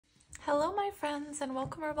Hello my friends, and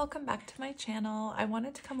welcome or welcome back to my channel. I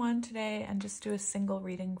wanted to come on today and just do a single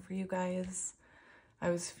reading for you guys. I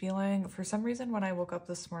was feeling, for some reason when I woke up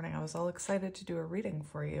this morning, I was all excited to do a reading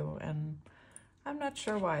for you, and I'm not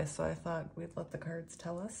sure why, so I thought we'd let the cards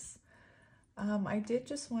tell us. I did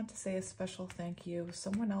just want to say a special thank you.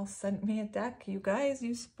 Someone else sent me a deck. You guys,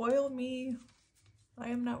 you spoil me. I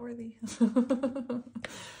am not worthy.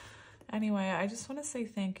 Anyway, I just want to say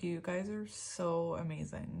thank you. You guys are so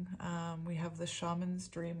amazing. We have the Shaman's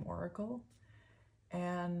Dream Oracle,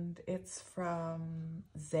 and it's from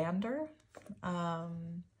Xander.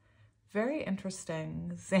 Very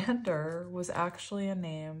interesting. Xander was actually a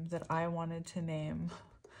name that I wanted to name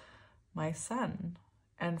my son.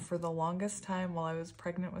 And for the longest time while I was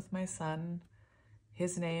pregnant with my son,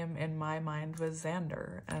 his name in my mind was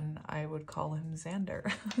Xander, and I would call him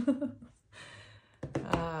Xander.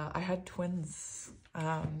 I had twins,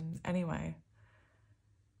 anyway,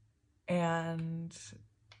 and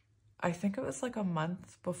I think it was like a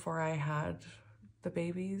month before I had the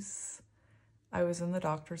babies. I was in the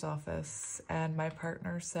doctor's office, and my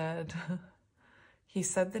partner said, he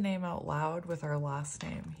said the name out loud with our last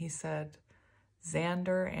name. He said,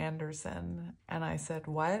 Xander Anderson, and I said,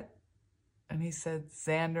 what? And he said,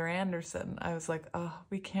 Xander Anderson. I was like, oh,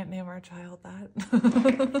 we can't name our child that.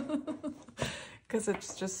 Because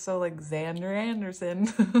it's just so like Xander Anderson.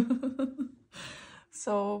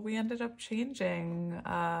 So we ended up changing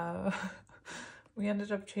our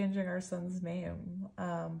son's name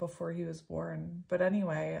before he was born. But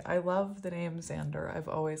anyway, I love the name Xander. I've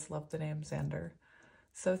always loved the name Xander.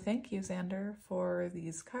 So thank you, Xander, for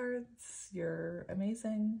these cards. You're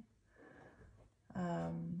amazing.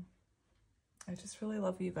 I just really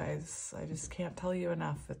love you guys. I just can't tell you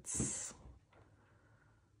enough. It's,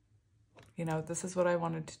 you know, this is what I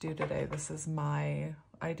wanted to do today. This is my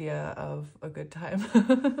idea of a good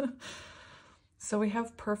time. So we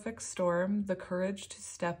have Perfect Storm, the courage to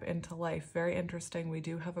step into life. Very interesting. We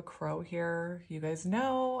do have a crow here. You guys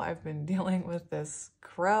know I've been dealing with this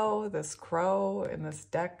crow in this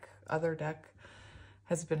deck. Other deck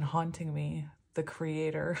has been haunting me, the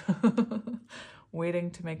creator,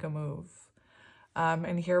 waiting to make a move.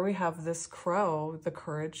 And here we have this crow, the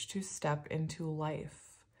courage to step into life.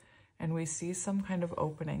 And we see some kind of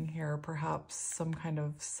opening here, perhaps some kind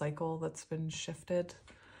of cycle that's been shifted.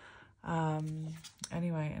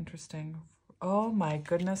 Anyway, interesting. Oh my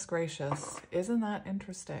goodness gracious. Isn't that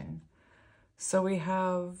interesting? So we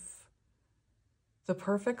have the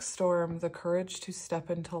perfect storm, the courage to step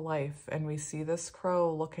into life. And we see this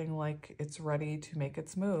crow looking like it's ready to make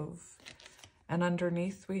its move. And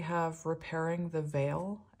underneath we have repairing the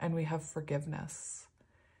veil, and we have forgiveness.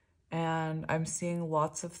 And I'm seeing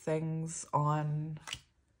lots of things on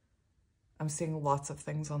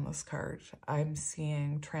this card. I'm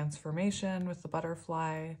seeing transformation with the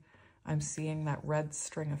butterfly. I'm seeing that red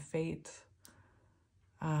string of fate.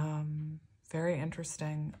 Very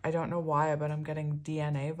interesting. I don't know why, but I'm getting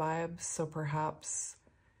DNA vibes. So perhaps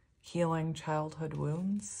healing childhood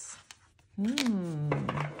wounds.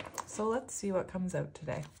 So let's see what comes out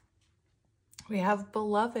today. We have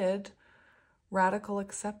beloved, radical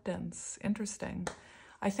acceptance. Interesting.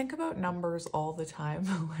 I think about numbers all the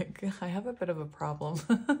time. Like, I have a bit of a problem.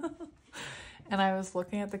 And I was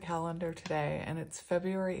looking at the calendar today, and it's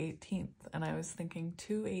February 18th, and I was thinking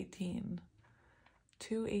 218.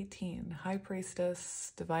 218. High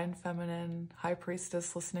Priestess, Divine Feminine, High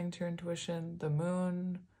Priestess, listening to your intuition, the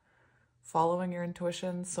moon, following your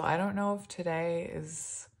intuition. So I don't know if today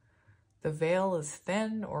is, the veil is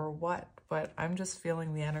thin or what, but I'm just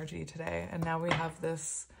feeling the energy today. And now we have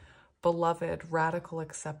this beloved, radical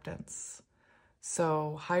acceptance.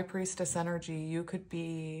 So High Priestess energy, you could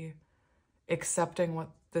be accepting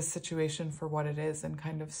what this situation for what it is and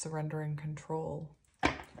kind of surrendering control.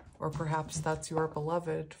 Or perhaps that's your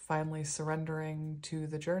beloved finally surrendering to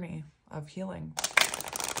the journey of healing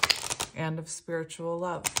and of spiritual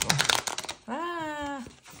love. Ah!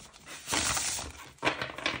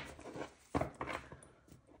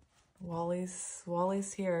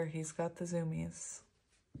 Wally's here. He's got the zoomies.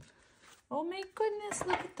 Oh my goodness,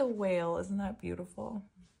 look at the whale. Isn't that beautiful?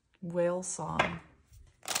 Whale song.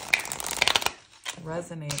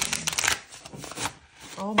 Resonating.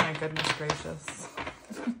 Oh my goodness gracious.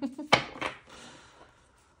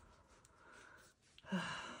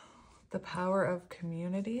 The power of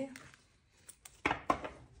community.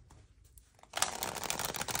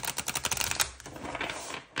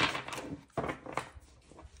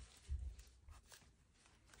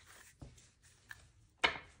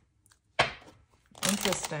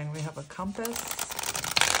 Interesting. We have a compass.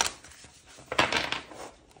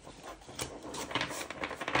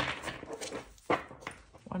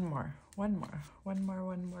 One more.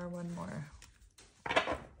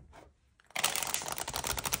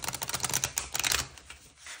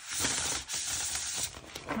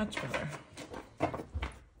 Much better.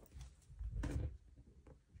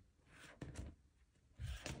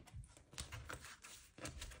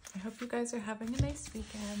 I hope you guys are having a nice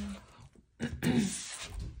weekend.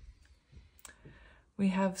 We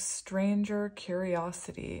have stranger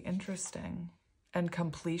curiosity, interesting. And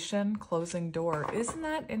completion, closing door. Isn't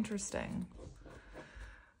that interesting?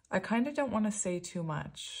 I kind of don't want to say too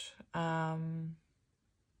much.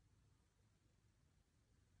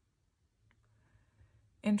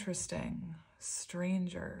 Interesting,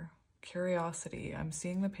 stranger, curiosity. I'm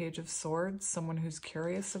seeing the Page of Swords, someone who's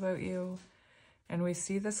curious about you. And we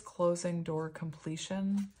see this closing door,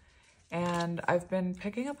 completion. And I've been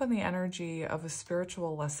picking up on the energy of a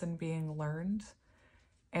spiritual lesson being learned.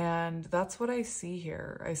 And that's what I see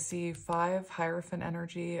here. I see 5 Hierophant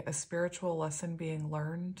energy, a spiritual lesson being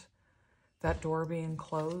learned, that door being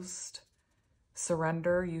closed,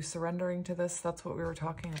 surrender, you surrendering to this. That's what we were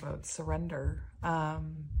talking about, surrender.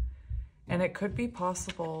 And it could be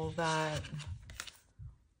possible that,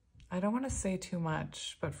 I don't want to say too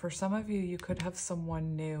much, but for some of you, you could have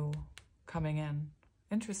someone new coming in.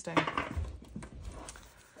 Interesting.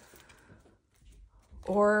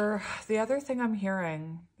 Or the other thing I'm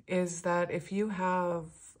hearing is that if you have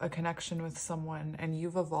a connection with someone and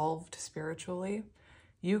you've evolved spiritually,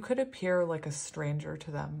 you could appear like a stranger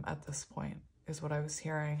to them at this point, is what I was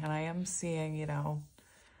hearing. And I am seeing, you know,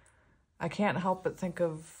 I can't help but think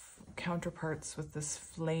of counterparts with this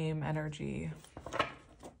flame energy.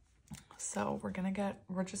 So we're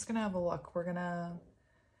just gonna have a look.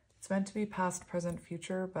 It's meant to be past, present,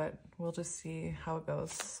 future, but we'll just see how it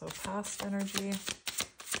goes. So past energy.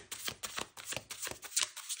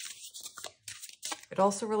 It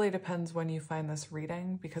also really depends when you find this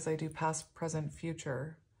reading, because I do past, present,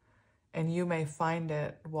 future, and you may find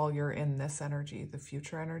it while you're in this energy, the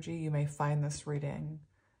future energy. You may find this reading,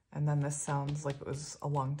 and then this sounds like it was a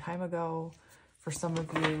long time ago. For some of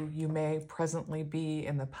you, you may presently be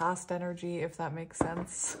in the past energy, if that makes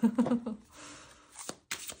sense.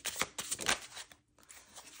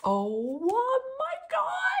 Oh my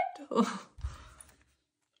God.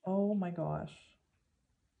 Oh my gosh.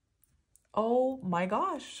 Oh my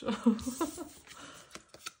gosh.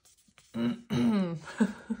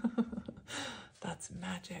 That's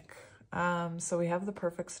magic. So we have the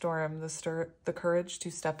perfect storm, the courage to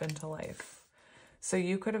step into life. So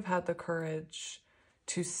you could have had the courage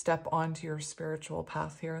to step onto your spiritual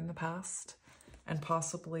path here in the past. And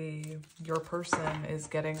possibly your person is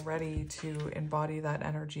getting ready to embody that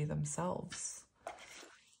energy themselves.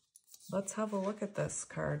 Let's have a look at this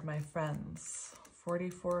card, my friends.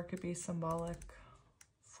 44 could be symbolic.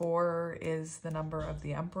 4 is the number of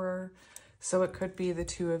the Emperor. So it could be the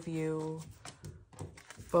two of you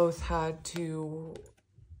both had to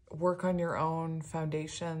work on your own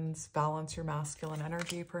foundations, balance your masculine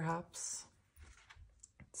energy perhaps,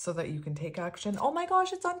 so that you can take action. Oh my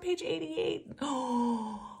gosh, it's on page 88.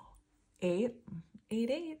 Oh,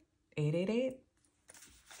 888, 888.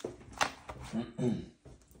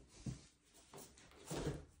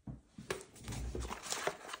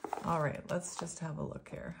 All right, let's just have a look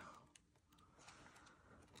here.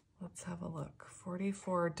 Let's have a look.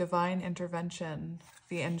 44, divine intervention.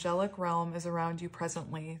 The angelic realm is around you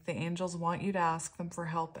presently. The angels want you to ask them for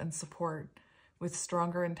help and support with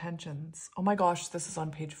stronger intentions. Oh my gosh, this is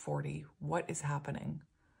on page 40. What is happening?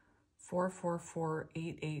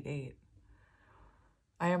 444888.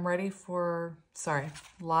 I am ready for,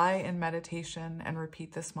 lie in meditation and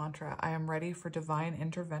repeat this mantra. I am ready for divine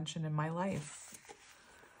intervention in my life.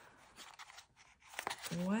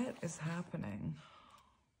 What is happening?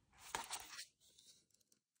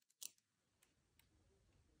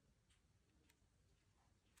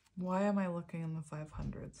 Why am I looking in the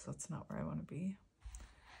 500s? That's not where I want to be.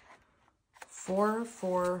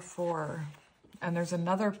 444. And there's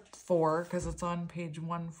another 4 because it's on page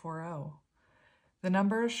 140. The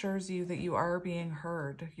number assures you that you are being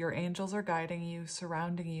heard. Your angels are guiding you,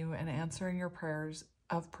 surrounding you, and answering your prayers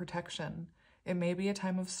of protection. It may be a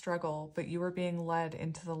time of struggle, but you are being led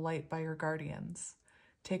into the light by your guardians.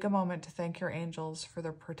 Take a moment to thank your angels for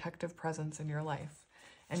their protective presence in your life.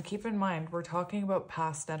 And keep in mind, we're talking about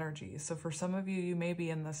past energy. So for some of you, you may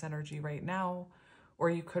be in this energy right now,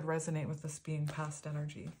 or you could resonate with this being past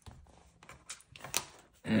energy.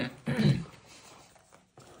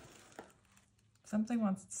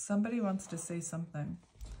 Somebody wants to say something.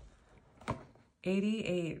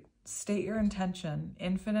 88. State your intention.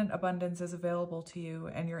 Infinite abundance is available to you,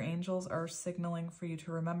 and your angels are signaling for you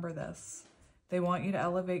to remember this. They want you to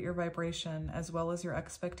elevate your vibration as well as your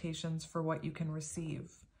expectations for what you can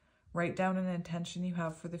receive. Write down an intention you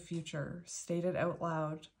have for the future. State it out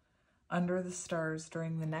loud under the stars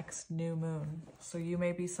during the next new moon. So you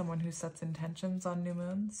may be someone who sets intentions on new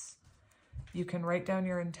moons. You can write down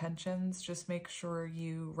your intentions. Just make sure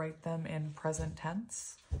you write them in present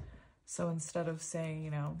tense. So instead of saying,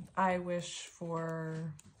 you know, I wish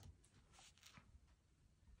for,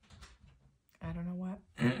 I don't know what.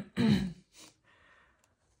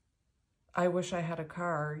 I wish I had a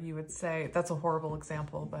car, you would say, that's a horrible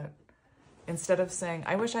example, but instead of saying,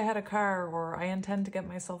 I wish I had a car, or I intend to get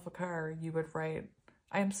myself a car, you would write,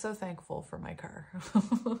 I am so thankful for my car.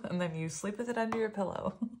 And then you sleep with it under your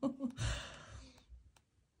pillow.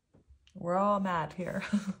 We're all mad here.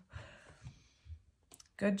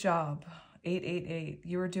 Good job. 888.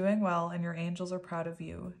 You are doing well and your angels are proud of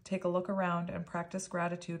you. Take a look around and practice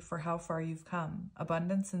gratitude for how far you've come.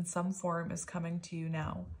 Abundance in some form is coming to you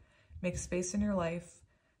now. Make space in your life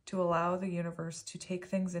to allow the universe to take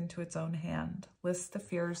things into its own hand. List the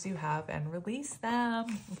fears you have and release them.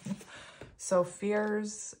 So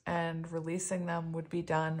fears and releasing them would be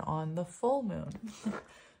done on the full moon.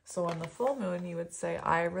 So on the full moon, you would say,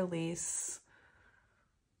 I release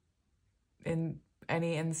in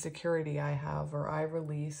any insecurity I have, or I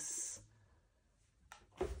release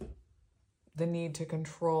the need to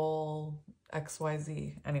control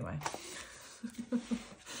XYZ. Anyway.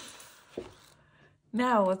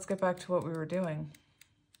 Now let's get back to what we were doing.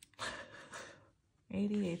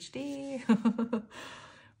 ADHD.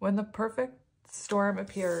 When the perfect storm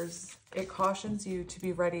appears, it cautions you to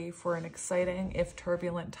be ready for an exciting, if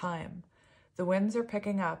turbulent time. The winds are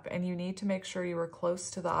picking up and you need to make sure you are close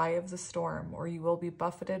to the eye of the storm, or you will be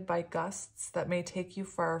buffeted by gusts that may take you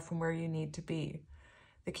far from where you need to be.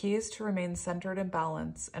 The key is to remain centered in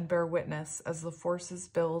balance and bear witness as the forces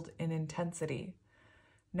build in intensity.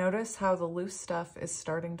 Notice how the loose stuff is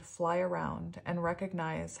starting to fly around and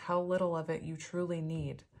recognize how little of it you truly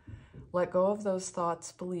need. Let go of those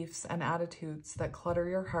thoughts, beliefs, and attitudes that clutter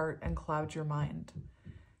your heart and cloud your mind.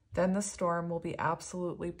 Then the storm will be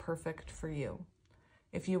absolutely perfect for you.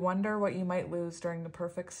 If you wonder what you might lose during the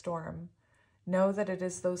perfect storm, know that it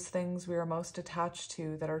is those things we are most attached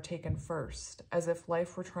to that are taken first, as if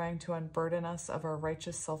life were trying to unburden us of our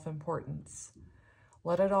righteous self-importance.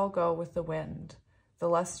 Let it all go with the wind. The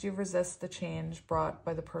less you resist the change brought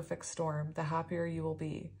by the perfect storm, the happier you will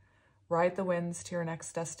be. Ride the winds to your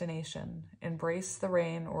next destination. Embrace the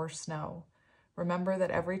rain or snow. Remember that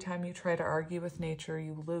every time you try to argue with nature,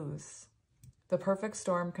 you lose. The perfect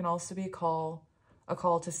storm can also be a call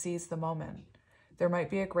to seize the moment. There might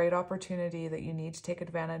be a great opportunity that you need to take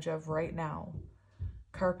advantage of right now.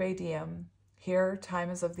 Carpe diem. Here, time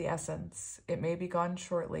is of the essence. It may be gone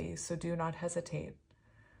shortly, so do not hesitate.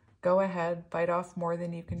 Go ahead, bite off more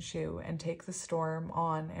than you can chew, and take the storm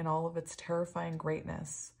on in all of its terrifying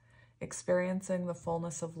greatness. Experiencing the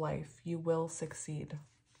fullness of life, you will succeed.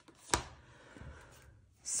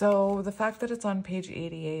 So the fact that it's on page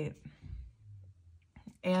 88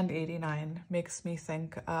 and 89 makes me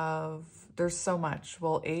think of, there's so much.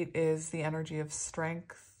 Well, 8 is the energy of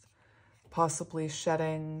strength, possibly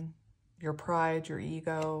shedding your pride, your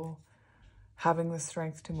ego, having the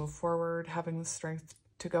strength to move forward, having the strength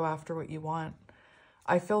to go after what you want.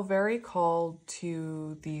 I feel very called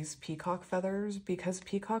to these peacock feathers, because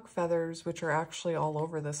peacock feathers, which are actually all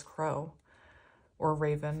over this crow or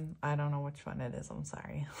raven, I don't know which one it is, I'm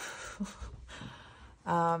sorry.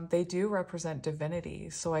 They do represent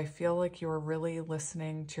divinity. So I feel like you're really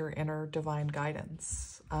listening to your inner divine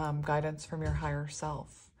guidance, guidance from your higher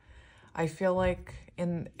self. I feel like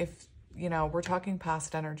if you know, we're talking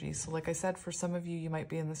past energy. So like I said, for some of you, you might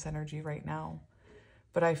be in this energy right now.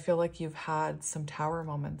 But I feel like you've had some tower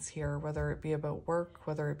moments here, whether it be about work,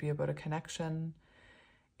 whether it be about a connection.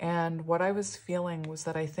 And what I was feeling was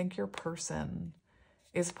that I think your person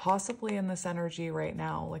is possibly in this energy right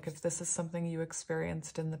now. Like if this is something you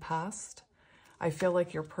experienced in the past, I feel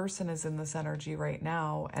like your person is in this energy right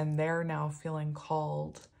now, and they're now feeling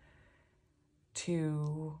called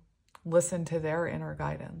to listen to their inner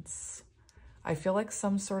guidance. I feel like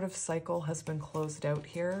some sort of cycle has been closed out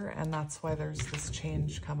here, and that's why there's this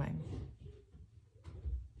change coming.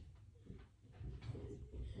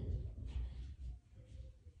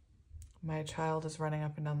 My child is running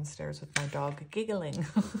up and down the stairs with my dog giggling.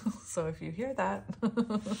 So if you hear that,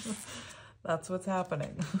 that's what's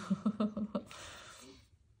happening.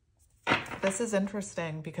 This is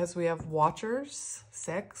interesting because we have Watchers,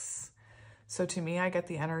 6. So to me, I get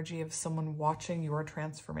the energy of someone watching your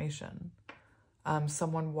transformation.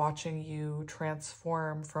 someone watching you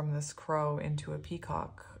transform from this crow into a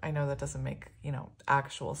peacock. I know that doesn't make, you know,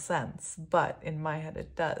 actual sense, but in my head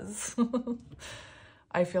it does.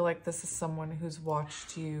 I feel like this is someone who's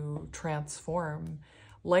watched you transform.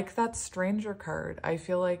 Like that stranger card, I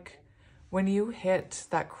feel like when you hit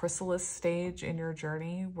that chrysalis stage in your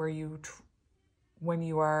journey where you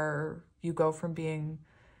go from being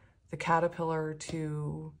the caterpillar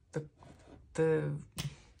to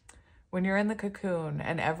when you're in the cocoon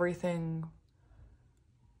and everything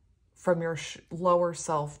from your lower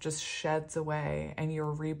self just sheds away and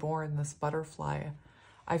you're reborn, this butterfly.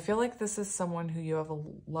 I feel like this is someone who you have a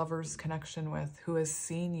lover's connection with, who has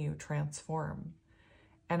seen you transform.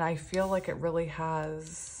 And I feel like it really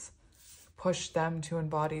has pushed them to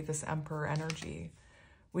embody this emperor energy.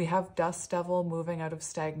 We have dust devil moving out of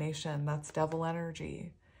stagnation. That's devil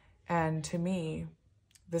energy. And to me,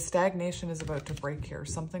 the stagnation is about to break here.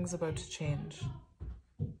 Something's about to change.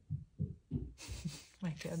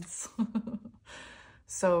 My kids.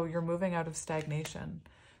 So you're moving out of stagnation.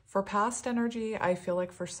 For past energy, I feel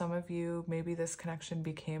like for some of you, maybe this connection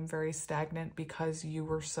became very stagnant because you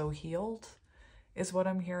were so healed, is what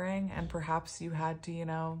I'm hearing. And perhaps you had to, you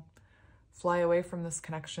know, fly away from this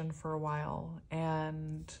connection for a while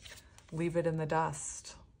and leave it in the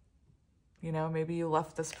dust. You know, maybe you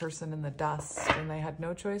left this person in the dust and they had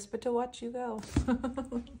no choice but to watch you go.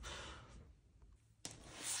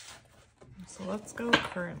 So let's go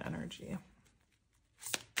current energy.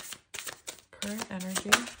 Current energy.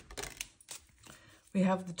 We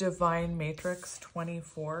have the Divine Matrix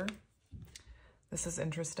 24. This is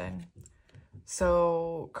interesting.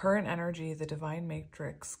 So current energy, the Divine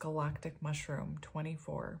Matrix, Galactic Mushroom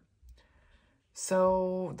 24.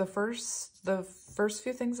 So the first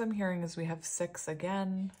few things I'm hearing is we have 6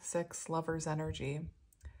 again, 6 lovers energy.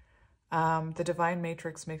 The Divine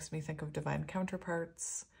Matrix makes me think of divine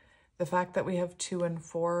counterparts. The fact that we have 2 and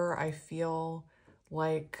 4, I feel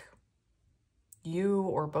like you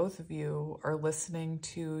or both of you are listening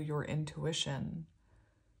to your intuition.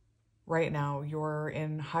 Right now, you're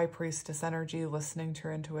in High Priestess energy, listening to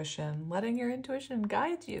your intuition, letting your intuition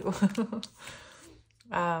guide you.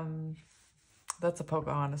 That's a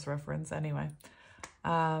Pocahontas reference anyway.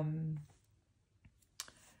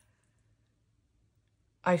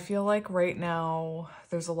 I feel like right now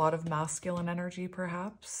there's a lot of masculine energy,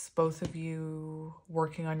 perhaps. Both of you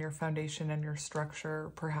working on your foundation and your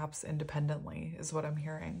structure, perhaps independently, is what I'm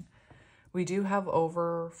hearing. We do have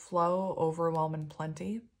overflow, overwhelm, and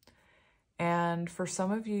plenty. And for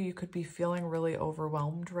some of you, you could be feeling really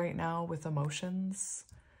overwhelmed right now with emotions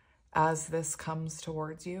as this comes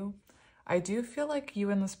towards you. I do feel like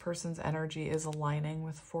you and this person's energy is aligning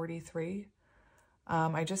with 43.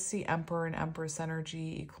 I just see Emperor and Empress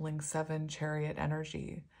energy equaling 7, Chariot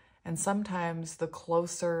energy. And sometimes the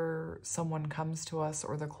closer someone comes to us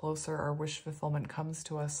or the closer our wish fulfillment comes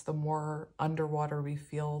to us, the more underwater we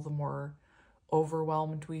feel, the more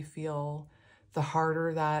overwhelmed we feel, the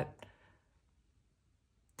harder that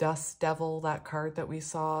dust devil, that card that we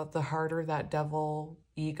saw, the harder that devil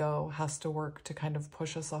ego has to work to kind of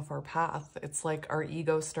push us off our path. It's like our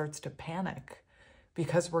ego starts to panic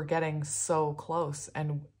because we're getting so close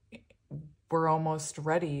and we're almost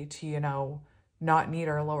ready to, you know, not need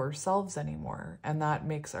our lower selves anymore. And that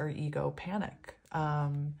makes our ego panic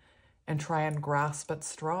and try and grasp at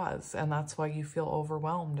straws. And that's why you feel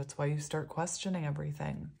overwhelmed. It's why you start questioning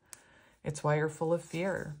everything. It's why you're full of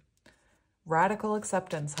fear. Radical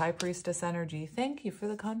acceptance, High Priestess energy. Thank you for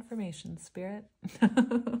the confirmation, Spirit.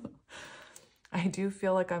 I do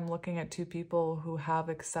feel like I'm looking at 2 people who have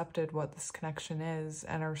accepted what this connection is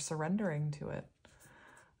and are surrendering to it.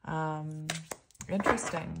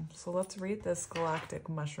 Interesting. So let's read this galactic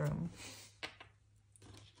mushroom.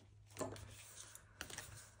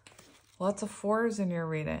 Lots of 4s in your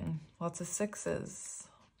reading. Lots of 6s.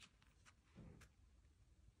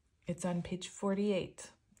 It's on page 48.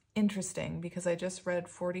 Interesting, because I just read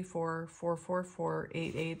 44, 444,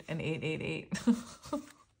 88, and 888.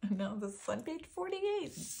 And now this is on page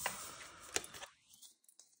 48.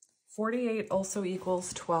 48 also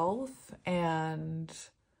equals 12. And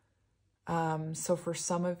so for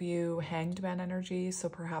some of you, Hanged Man energy. So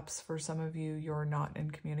perhaps for some of you, you're not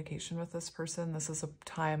in communication with this person. This is a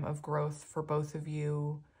time of growth for both of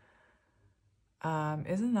you.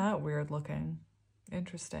 Isn't that weird looking?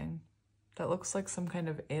 Interesting. That looks like some kind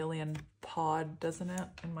of alien pod, doesn't it?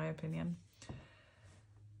 In my opinion.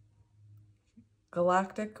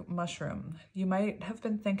 Galactic mushroom. You might have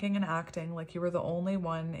been thinking and acting like you were the only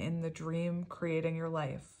one in the dream creating your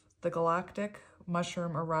life. The galactic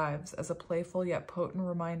mushroom arrives as a playful yet potent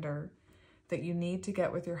reminder that you need to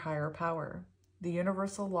get with your higher power. The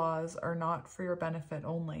universal laws are not for your benefit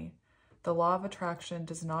only. The law of attraction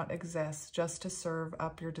does not exist just to serve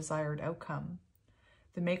up your desired outcome.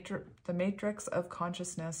 The matrix of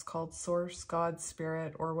consciousness called Source, God,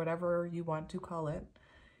 Spirit, or whatever you want to call it,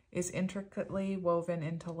 is intricately woven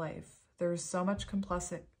into life. There is so much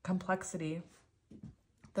complexity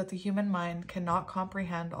that the human mind cannot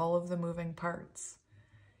comprehend all of the moving parts.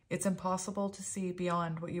 It's impossible to see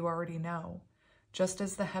beyond what you already know, just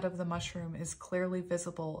as the head of the mushroom is clearly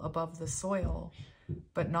visible above the soil,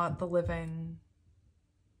 but not the living...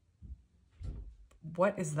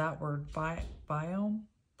 What is that word? Biome?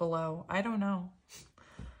 Below? I don't know.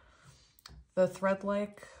 The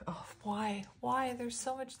thread-like... Oh, why? Why? There's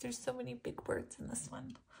so many big words in this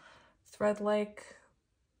one. Thread-like...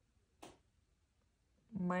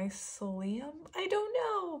 mycelium? I don't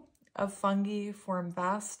know. Of fungi form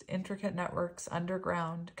vast, intricate networks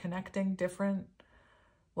underground, connecting different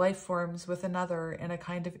life forms with another in a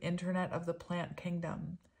kind of internet of the plant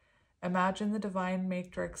kingdom. Imagine the divine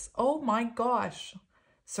matrix, oh my gosh,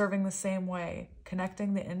 serving the same way,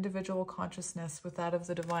 connecting the individual consciousness with that of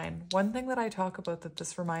the divine. One thing that I talk about that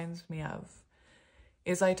this reminds me of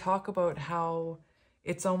is I talk about how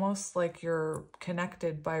it's almost like you're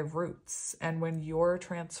connected by roots, and when you're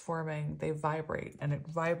transforming, they vibrate, and it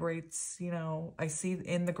vibrates, you know, I see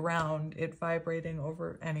in the ground, it vibrating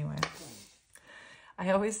over, anyway. I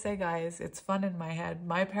always say, guys, it's fun in my head.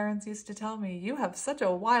 My parents used to tell me, you have such a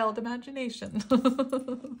wild imagination.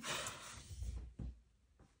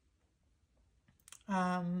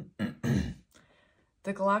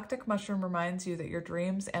 The galactic mushroom reminds you that your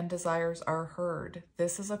dreams and desires are heard.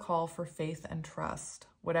 This is a call for faith and trust.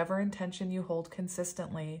 Whatever intention you hold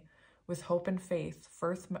consistently with hope and faith,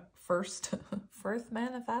 first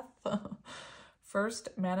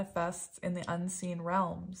manifests in the unseen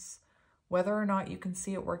realms. Whether or not you can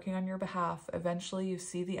see it working on your behalf, eventually you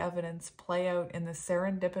see the evidence play out in the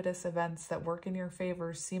serendipitous events that work in your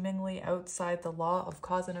favor, seemingly outside the law of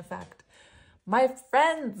cause and effect. My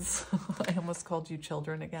friends, I almost called you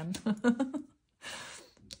children again.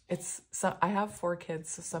 I have 4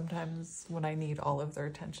 kids, so sometimes when I need all of their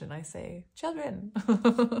attention, I say children,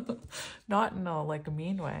 not in a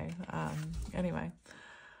mean way. Anyway,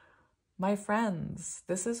 my friends,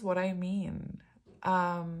 this is what I mean.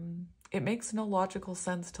 It makes no logical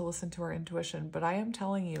sense to listen to our intuition, but I am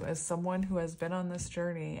telling you, as someone who has been on this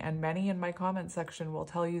journey, and many in my comment section will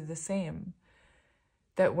tell you the same,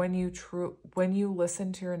 that when you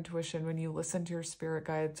listen to your intuition, when you listen to your spirit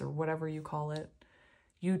guides or whatever you call it,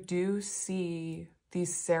 you do see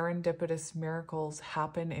these serendipitous miracles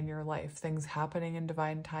happen in your life, things happening in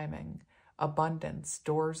divine timing, abundance,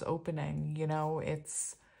 doors opening, you know,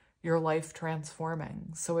 it's your life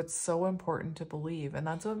transforming. So it's so important to believe. And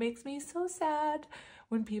that's what makes me so sad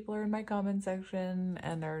when people are in my comment section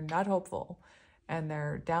and they're not hopeful and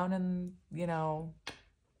they're down in, you know,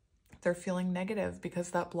 they're feeling negative, because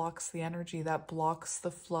that blocks the energy, that blocks the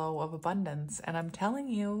flow of abundance. And I'm telling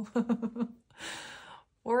you,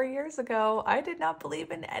 4 years ago, I did not believe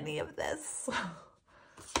in any of this.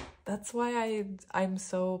 That's why I'm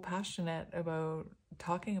so passionate about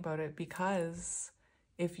talking about it, because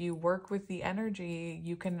if you work with the energy,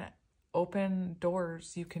 you can open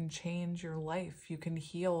doors, you can change your life, you can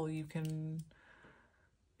heal, you can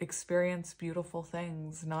experience beautiful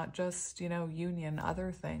things, not just, you know, union,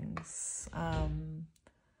 other things,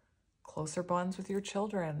 closer bonds with your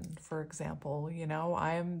children, for example. You know,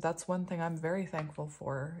 that's one thing I'm very thankful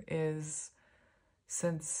for, is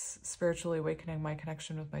since spiritually awakening, my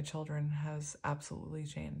connection with my children has absolutely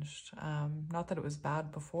changed. Not that it was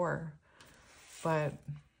bad before, but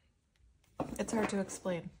it's hard to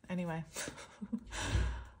explain. Anyway,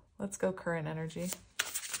 let's go current energy.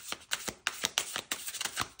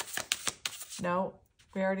 No,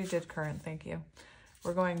 we already did current, thank you.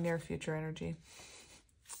 We're going near future energy,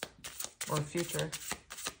 or future.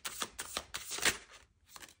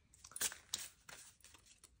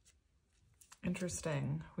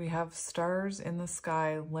 Interesting. We have stars in the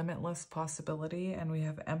sky, limitless possibility, and we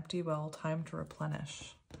have empty well, time to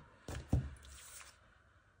replenish.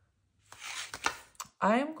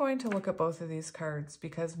 I am going to look at both of these cards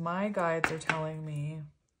because my guides are telling me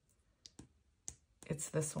it's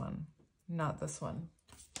this one, not this one.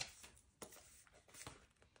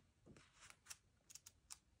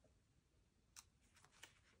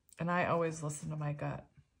 And I always listen to my gut.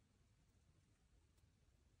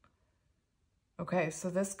 Okay, so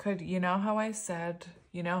this could, you know how I said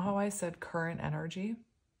current energy?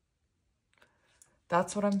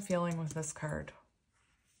 That's what I'm feeling with this card.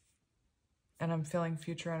 And I'm feeling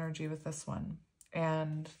future energy with this one.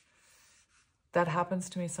 And That happens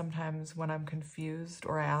to me sometimes when I'm confused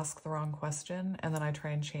or I ask the wrong question and then I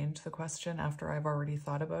try and change the question after I've already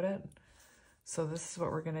thought about it. So this is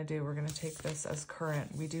what we're going to do. We're going to take this as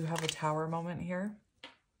current. We do have a Tower moment here.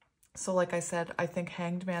 So like I said, I think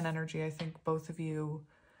Hanged Man energy, I think both of you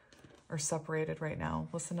are separated right now.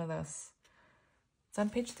 Listen to this. It's on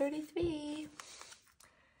page 33.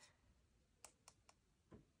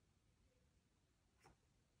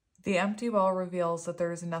 The empty well reveals that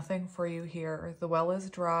there is nothing for you here. The well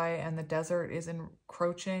is dry and the desert is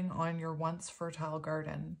encroaching on your once fertile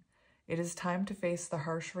garden. It is time to face the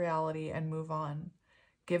harsh reality and move on.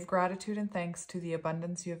 Give gratitude and thanks to the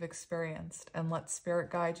abundance you have experienced and let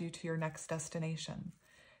spirit guide you to your next destination.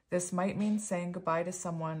 This might mean saying goodbye to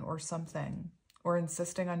someone or something, or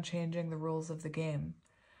insisting on changing the rules of the game.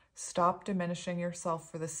 Stop diminishing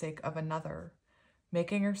yourself for the sake of another.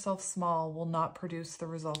 Making yourself small will not produce the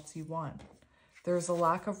results you want. There is a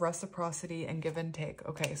lack of reciprocity and give and take.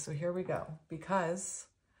 Okay, so here we go. Because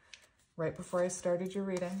right before I started your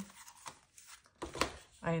reading,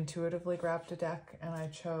 I intuitively grabbed a deck and I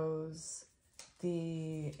chose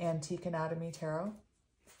the Antique Anatomy Tarot.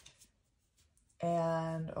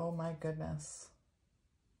 And oh my goodness.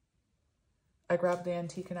 I grabbed the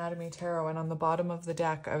Antique Anatomy Tarot and on the bottom of the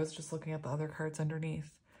deck, I was just looking at the other cards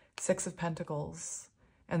underneath. Six of Pentacles.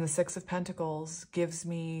 And the Six of Pentacles gives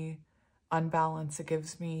me unbalance. It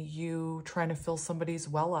gives me you trying to fill somebody's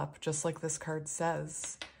well up, just like this card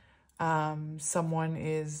says. Someone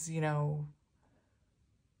is, you know,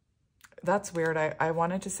 that's weird. I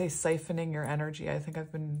wanted to say siphoning your energy. I think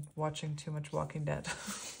I've been watching too much Walking Dead.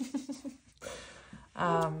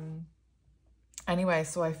 Anyway,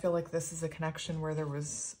 so I feel like this is a connection where there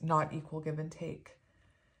was not equal give and take.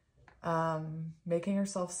 Making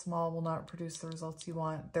yourself small will not produce the results you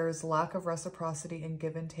want. There is lack of reciprocity in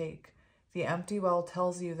give and take. The empty well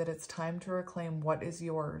tells you that it's time to reclaim what is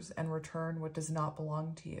yours and return what does not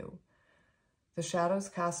belong to you. The shadows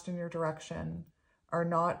cast in your direction are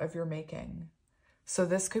not of your making. So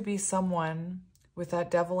this could be someone with that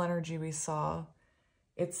devil energy we saw.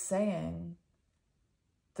 It's saying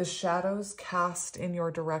the shadows cast in your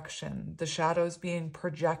direction, the shadows being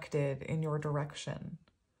projected in your direction.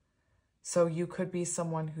 So you could be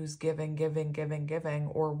someone who's giving,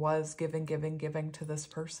 or was giving to this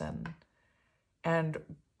person and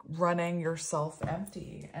running yourself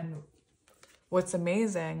empty. And what's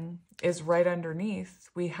amazing is right underneath,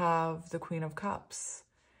 we have the Queen of Cups.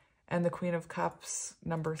 And the Queen of Cups,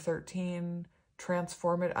 number 13,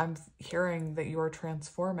 transform it. I'm hearing that you are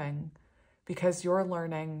transforming because you're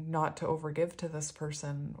learning not to overgive to this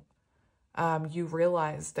person. You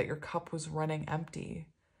realized that your cup was running empty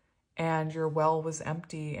and your well was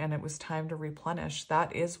empty and it was time to replenish.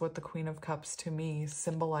 That is what the Queen of Cups to me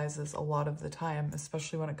symbolizes a lot of the time,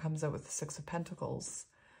 especially when it comes out with the Six of Pentacles,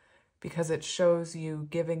 because it shows you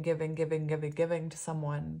giving to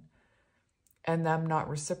someone and them not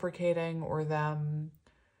reciprocating or them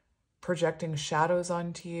projecting shadows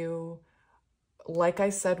onto you. Like I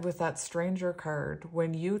said with that Stranger card,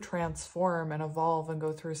 when you transform and evolve and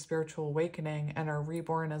go through a spiritual awakening and are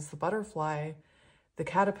reborn as the butterfly, the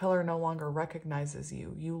caterpillar no longer recognizes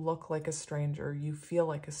you. You look like a stranger. You feel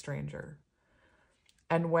like a stranger.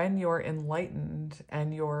 And when you're enlightened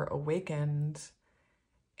and you're awakened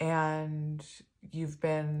and you've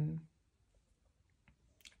been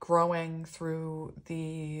growing through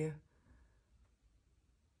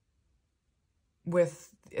with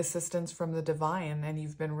assistance from the divine, and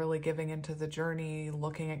you've been really giving into the journey,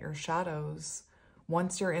 looking at your shadows,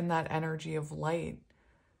 once you're in that energy of light,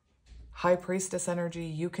 High Priestess energy,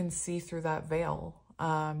 you can see through that veil.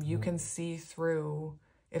 You can see through,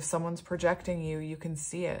 if someone's projecting you, you can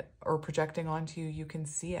see it, or projecting onto you, you can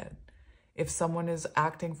see it. If someone is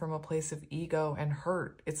acting from a place of ego and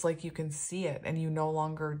hurt, it's like you can see it and you no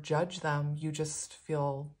longer judge them. You just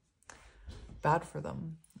feel bad for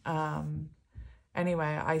them.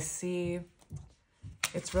 Anyway, I see,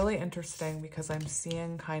 it's really interesting because I'm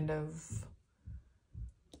seeing kind of,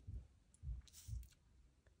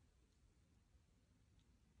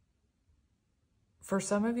 for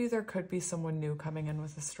some of you, there could be someone new coming in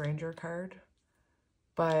with a Stranger card,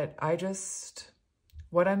 but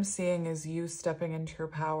what I'm seeing is you stepping into your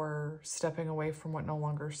power, stepping away from what no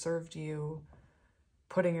longer served you,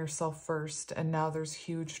 putting yourself first, and now there's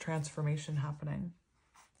huge transformation happening.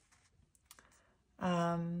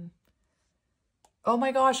 Oh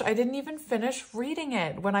my gosh, I didn't even finish reading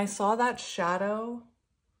it. When I saw that shadows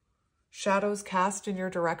cast in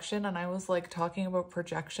your direction, and I was like talking about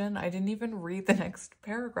projection, I didn't even read the next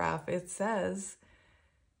paragraph. It says,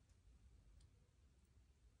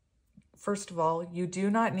 First of all, you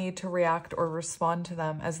do not need to react or respond to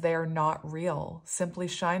them as they are not real. Simply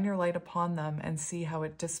shine your light upon them and see how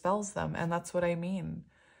it dispels them. And that's what I mean.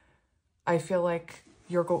 I feel like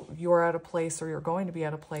you're at a place, or you're going to be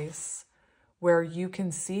at a place, where you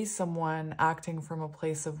can see someone acting from a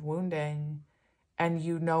place of wounding and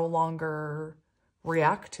you no longer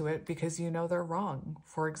react to it because you know they're wrong.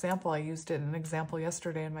 For example, I used it in an example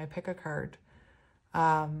yesterday in my pick a card.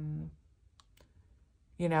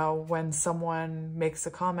 You know, when someone makes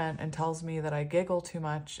a comment and tells me that I giggle too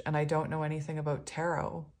much and I don't know anything about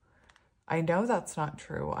tarot, I know that's not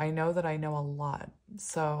true. I know that I know a lot.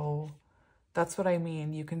 So that's what I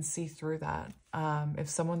mean. You can see through that. If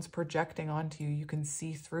someone's projecting onto you, you can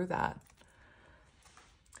see through that.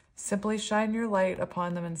 Simply shine your light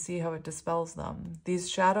upon them and see how it dispels them.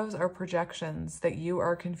 These shadows are projections that you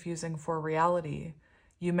are confusing for reality.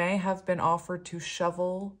 You may have been offered to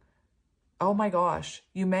shovel. Oh my gosh.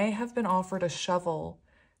 You may have been offered a shovel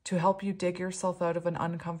to help you dig yourself out of an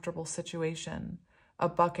uncomfortable situation, a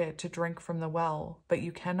bucket to drink from the well, but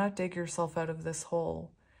you cannot dig yourself out of this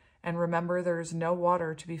hole. And remember, there is no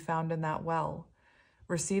water to be found in that well.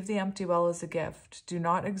 Receive the empty well as a gift. Do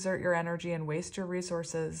not exert your energy and waste your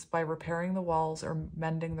resources by repairing the walls or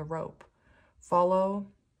mending the rope. Follow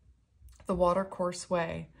the watercourse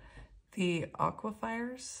way, the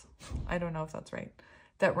aquifers, I don't know if that's right,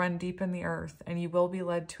 that run deep in the earth, and you will be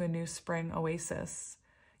led to a new spring oasis.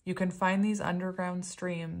 You can find these underground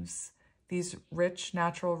streams, these rich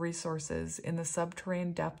natural resources, in the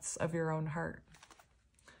subterranean depths of your own heart.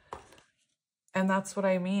 And that's what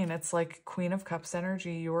I mean. It's like Queen of Cups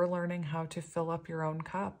energy. You're learning how to fill up your own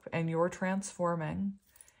cup, and you're transforming,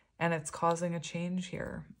 and it's causing a change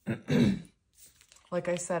here. Like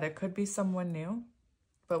I said, it could be someone new,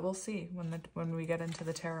 but we'll see when we get into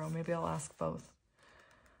the tarot. Maybe I'll ask both.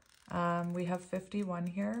 We have 51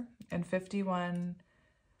 here, and 51,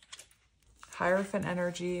 Hierophant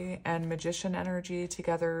energy and Magician energy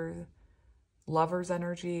together, Lover's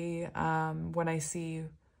energy. When I see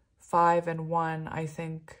 5 and 1, I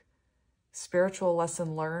think spiritual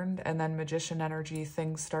lesson learned, and then Magician energy,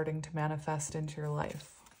 things starting to manifest into your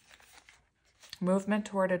life. Movement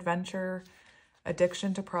toward adventure,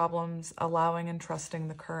 addiction to problems, allowing and trusting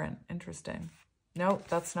the current. Interesting. Nope,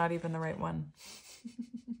 that's not even the right one.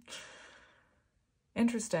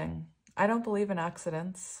 Interesting. I don't believe in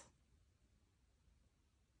accidents.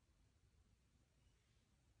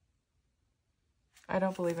 I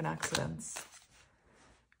don't believe in accidents.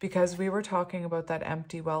 Because we were talking about that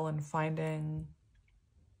empty well and finding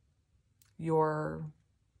your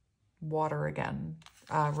water again,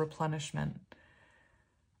 replenishment.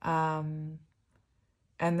 And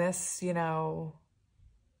this, you know,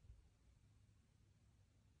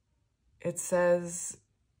 it says,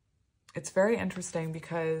 it's very interesting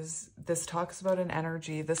because this talks about an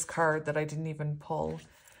energy, this card that I didn't even pull,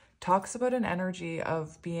 talks about an energy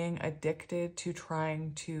of being addicted to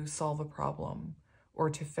trying to solve a problem or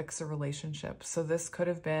to fix a relationship. So this could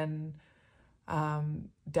have been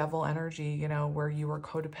devil energy, you know, where you were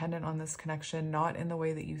codependent on this connection, not in the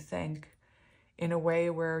way that you think, in a way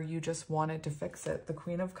where you just wanted to fix it. The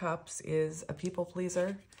Queen of Cups is a people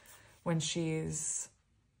pleaser when she's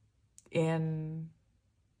in,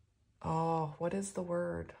 oh, what is the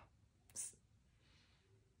word?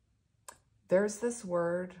 There's this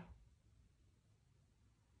word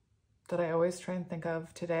that I always try and think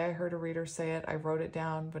of. Today I heard a reader say it. I wrote it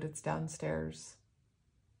down, but it's downstairs.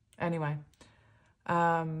 Anyway,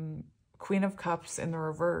 Queen of Cups in the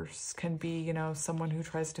reverse can be, you know, someone who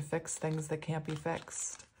tries to fix things that can't be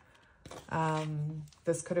fixed.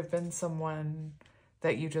 This could have been someone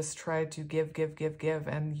that you just tried to give,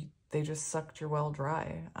 and they just sucked your well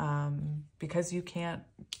dry, because you can't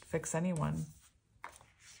fix anyone.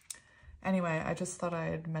 Anyway, I just thought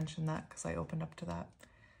I'd mention that because I opened up to that.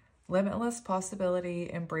 Limitless possibility,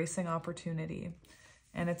 embracing opportunity.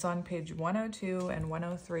 And it's on page 102 and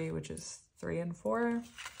 103, which is 3 and 4.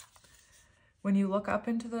 When you look up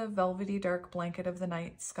into the velvety dark blanket of the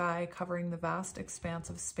night sky covering the vast expanse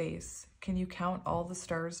of space, can you count all the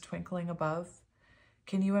stars twinkling above?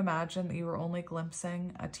 Can you imagine that you are only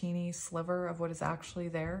glimpsing a teeny sliver of what is actually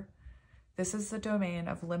there? This is the domain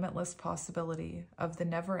of limitless possibility, of the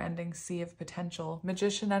never-ending sea of potential.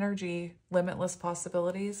 Magician energy, limitless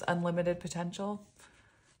possibilities, unlimited potential.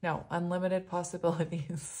 No, unlimited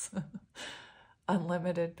possibilities.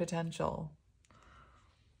 Unlimited potential.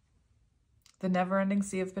 The never-ending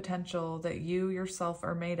sea of potential that you yourself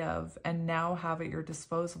are made of and now have at your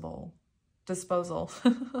disposal.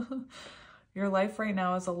 Your life right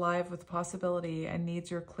now is alive with possibility and needs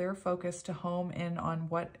your clear focus to home in on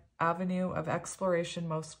what avenue of exploration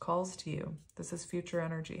most calls to you. This is future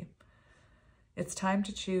energy. It's time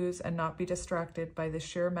to choose and not be distracted by the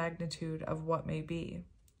sheer magnitude of what may be.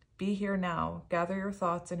 Be here now. Gather your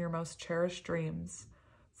thoughts and your most cherished dreams.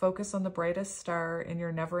 Focus on the brightest star in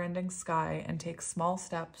your never-ending sky and take small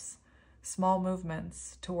steps, small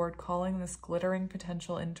movements toward calling this glittering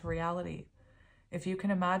potential into reality. If you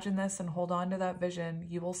can imagine this and hold on to that vision,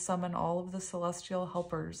 you will summon all of the celestial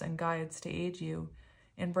helpers and guides to aid you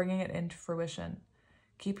in bringing it into fruition.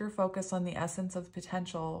 Keep your focus on the essence of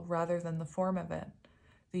potential rather than the form of it.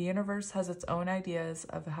 The universe has its own ideas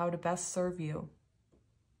of how to best serve you,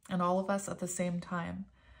 and all of us at the same time.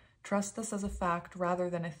 Trust this as a fact rather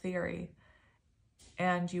than a theory,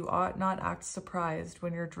 and you ought not act surprised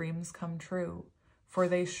when your dreams come true, for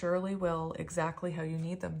they surely will, exactly how you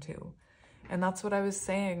need them to. And that's what I was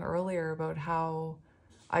saying earlier about how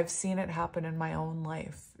I've seen it happen in my own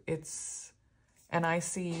life. And I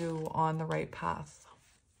see you on the right path.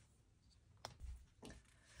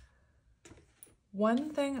 One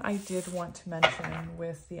thing I did want to mention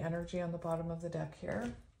with the energy on the bottom of the deck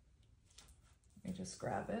here, let me just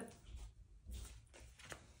grab it,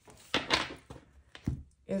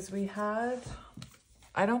 is we had,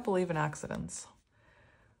 I don't believe in accidents.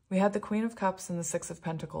 We had the Queen of Cups and the Six of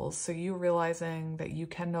Pentacles. So you realizing that you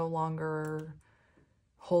can no longer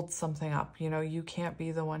hold something up. You know, you can't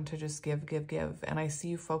be the one to just give. And I see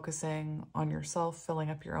you focusing on yourself, filling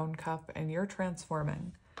up your own cup, and you're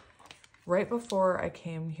transforming. Right before I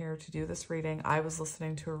came here to do this reading, I was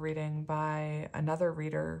listening to a reading by another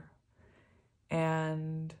reader,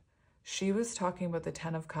 and she was talking about the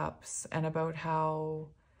Ten of Cups and about how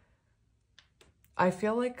I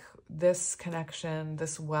feel like this connection,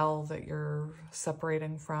 this well that you're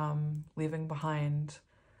separating from, leaving behind,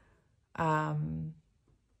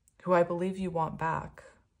 who I believe you want back,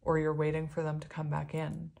 or you're waiting for them to come back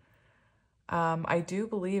in. I do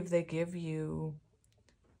believe they give you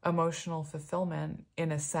emotional fulfillment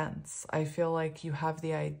in a sense. I feel like you have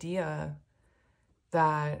the idea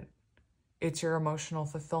that it's your emotional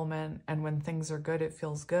fulfillment, and when things are good, it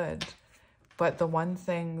feels good. But the one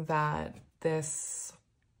thing that this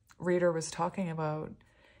reader was talking about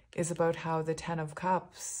is about how the Ten of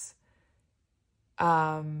Cups,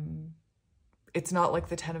 it's not like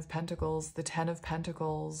the Ten of Pentacles. The Ten of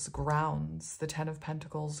Pentacles grounds. The Ten of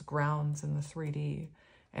Pentacles grounds in the 3D,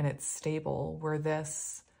 and it's stable, where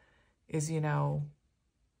this is, you know,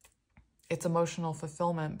 it's emotional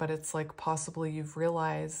fulfillment, but it's like possibly you've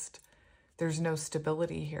realized there's no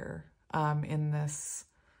stability here in this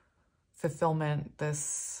fulfillment,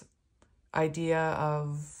 this idea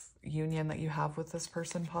of union that you have with this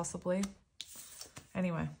person, possibly.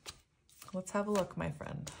 Anyway, let's have a look, my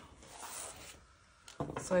friend.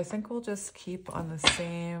 So I think we'll just keep on the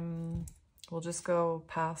same, we'll just go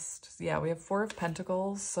past, yeah, we have Four of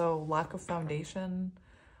Pentacles, so lack of foundation,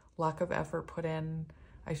 lack of effort put in.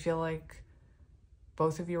 I feel like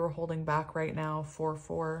both of you are holding back right now.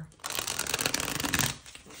 4-4.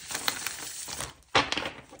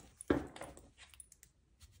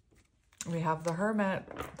 We have the Hermit.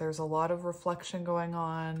 There's a lot of reflection going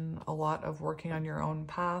on, a lot of working on your own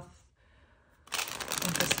path.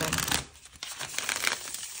 Interesting.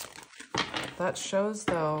 That shows,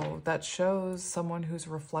 though, that shows someone who's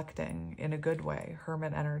reflecting in a good way,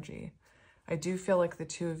 Hermit energy. I do feel like the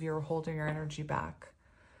two of you are holding your energy back.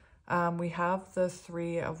 We have the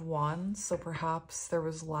Three of Wands, so perhaps there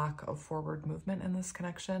was lack of forward movement in this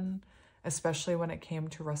connection, especially when it came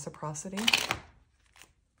to reciprocity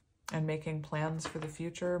and making plans for the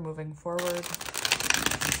future, moving forward.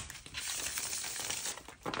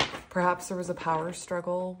 Perhaps there was a power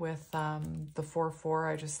struggle with the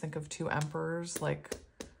 4-4. I just think of two emperors, like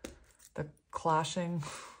the clashing.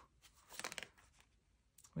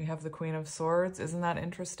 We have the Queen of Swords. Isn't that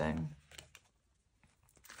interesting?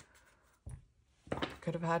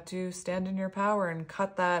 Could have had to stand in your power and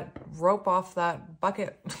cut that rope off that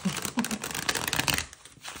bucket.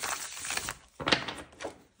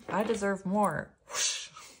 I deserve more.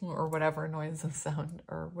 Or whatever noise and sound,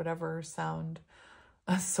 or whatever sound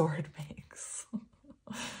a sword makes.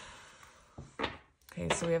 Okay,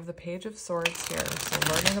 so we have the Page of Swords here. So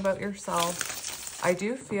learning about yourself. I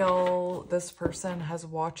do feel this person has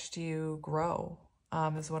watched you grow,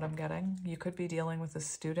 is what I'm getting. You could be dealing with a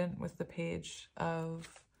student with the Page of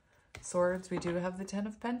Swords. We do have the Ten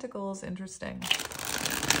of Pentacles. Interesting.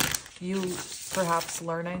 You perhaps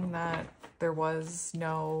learning that there was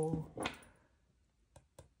no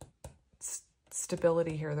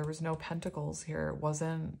stability here. There was no pentacles here.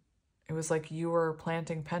 It was like you were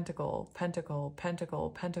planting pentacle, pentacle,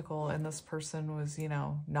 pentacle, pentacle, and this person was, you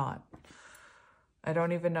know, not. I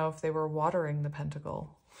don't even know if they were watering the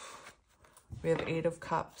pentacle. We have 8 of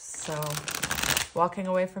Cups, so walking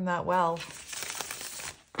away from that well.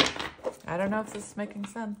 I don't know if this is making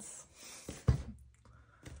sense.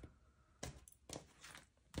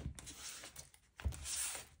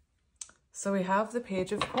 So we have the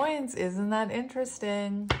Page of Coins. Isn't that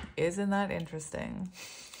interesting? Isn't that interesting?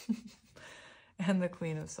 And the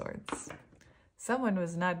Queen of Swords. Someone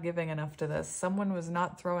was not giving enough to this. Someone was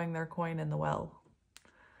not throwing their coin in the well.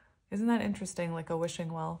 Isn't that interesting? Like a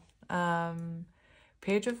wishing well.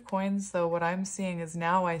 Page of Coins, though, what I'm seeing is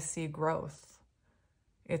now I see growth.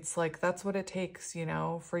 It's like that's what it takes, you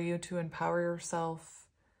know, for you to empower yourself.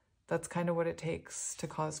 That's kind of what it takes to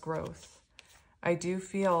cause growth. I do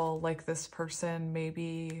feel like this person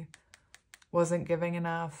maybe wasn't giving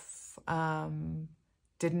enough,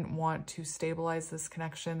 didn't want to stabilize this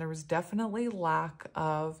connection. There was definitely lack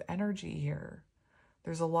of energy here.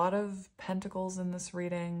 There's a lot of pentacles in this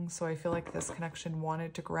reading, so I feel like this connection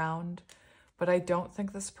wanted to ground, but I don't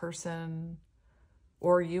think this person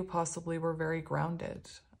or you possibly were very grounded.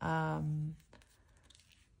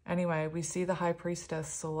 Anyway, we see the High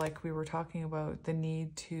Priestess, so like we were talking about, the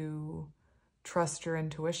need to trust your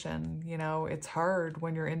intuition. You know, it's hard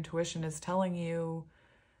when your intuition is telling you,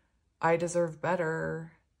 I deserve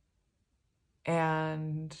better,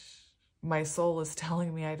 and my soul is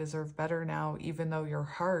telling me I deserve better now, even though your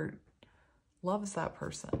heart loves that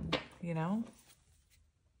person, you know?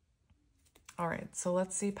 All right, so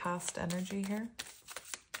let's see past energy here.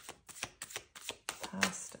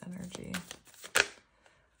 Past energy.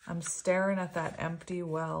 I'm staring at that empty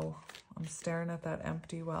well. I'm staring at that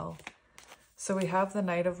empty well. So we have the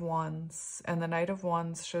Knight of Wands, and the Knight of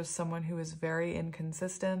Wands shows someone who is very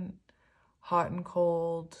inconsistent, hot and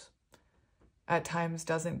cold, at times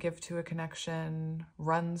doesn't give to a connection,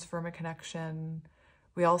 runs from a connection.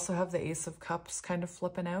 We also have the Ace of Cups kind of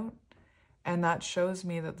flipping out, and that shows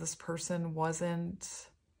me that this person wasn't,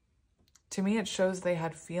 to me it shows they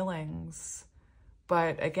had feelings,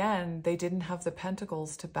 but again, they didn't have the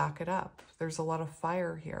pentacles to back it up. There's a lot of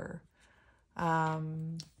fire here.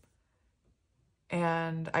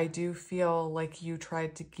 And I do feel like you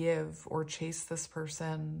tried to give or chase this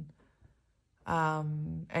person,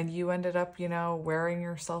 and you ended up, you know, wearing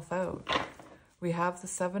yourself out. We have the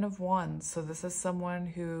Seven of Wands. So this is someone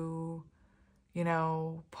who, you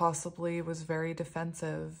know, possibly was very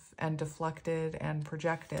defensive and deflected and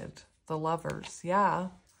projected. The Lovers. Yeah.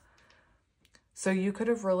 So you could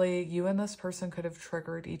have really, you and this person could have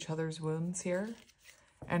triggered each other's wounds here.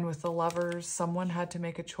 And with the Lovers, someone had to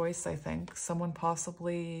make a choice, I think. Someone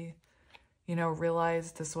possibly, you know,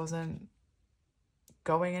 realized this wasn't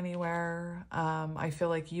going anywhere. I feel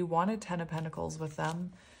like you wanted 10 of Pentacles with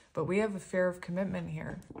them, but we have a fear of commitment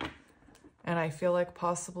here. And I feel like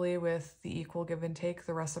possibly with the equal give and take,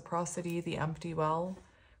 the reciprocity, the empty well,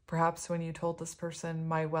 perhaps when you told this person,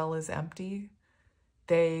 my well is empty,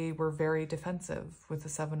 they were very defensive with the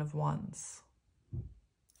Seven of Wands.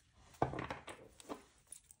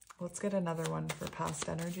 Let's get another one for past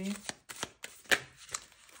energy.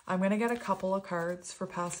 I'm going to get a couple of cards for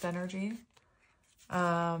past energy.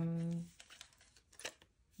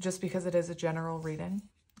 Just because it is a general reading.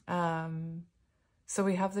 So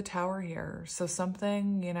we have the Tower here. So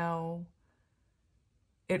something, you know,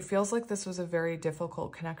 it feels like this was a very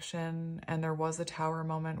difficult connection, and there was a Tower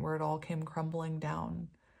moment where it all came crumbling down.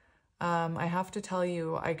 I have to tell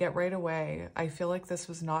you, I get right away, I feel like this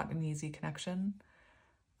was not an easy connection.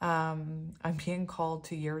 I'm being called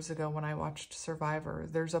to years ago when I watched Survivor.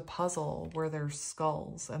 There's a puzzle where there's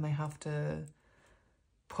skulls and they have to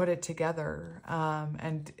put it together,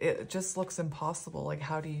 and it just looks impossible. Like,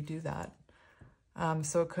 how do you do that?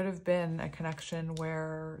 So it could have been a connection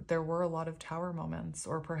where there were a lot of Tower moments,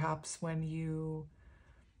 or perhaps when you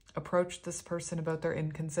approached this person about their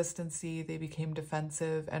inconsistency, they became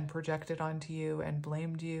defensive and projected onto you and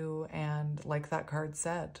blamed you, and like that card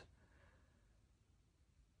said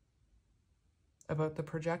about the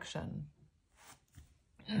projection.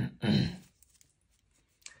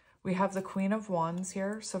 We have the Queen of Wands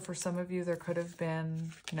here. So for some of you, there could have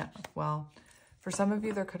been, for some of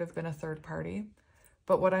you, there could have been a third party.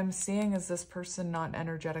 But what I'm seeing is this person not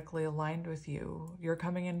energetically aligned with you. You're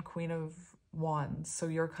coming in Queen of Wands. So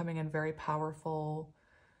you're coming in very powerful,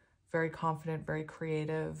 very confident, very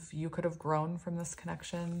creative. You could have grown from this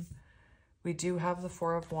connection. We do have the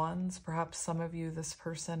Four of Wands. Perhaps some of you, this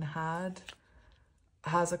person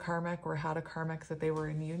has a karmic or had a karmic that they were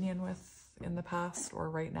in union with in the past or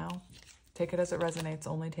right now. Take it as it resonates.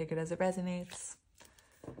 Only take it as it resonates.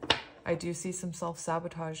 I do see some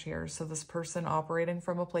self-sabotage here. So this person operating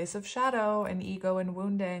from a place of shadow and ego and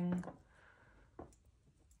wounding.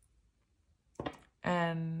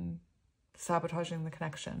 and sabotaging the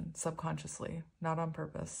connection subconsciously, not on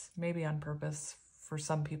purpose. Maybe on purpose for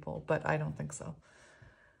some people, but I don't think so.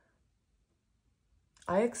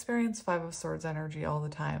 I experience Five of Swords energy all the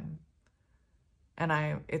time.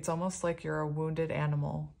 And it's almost like you're a wounded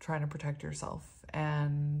animal trying to protect yourself.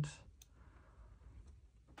 And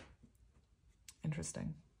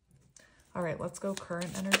interesting. All right, let's go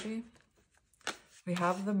current energy. We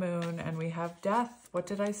have the moon and we have death. What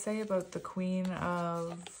did I say about the Queen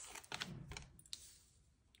of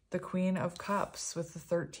Cups with the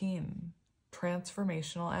 13?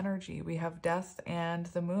 Transformational energy. We have death and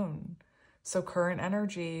the moon. So current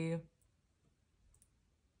energy,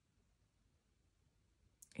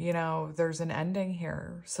 you know, there's an ending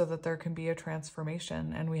here so that there can be a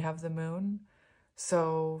transformation. And we have the moon.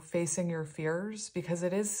 So facing your fears, because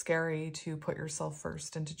it is scary to put yourself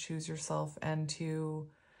first and to choose yourself and to,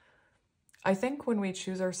 I think when we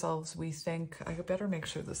choose ourselves, we think, I better make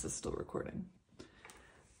sure this is still recording.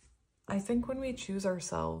 I think when we choose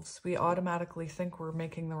ourselves, we automatically think we're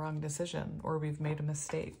making the wrong decision or we've made a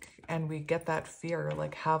mistake. And we get that fear,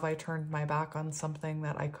 like, have I turned my back on something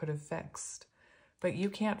that I could have fixed? But you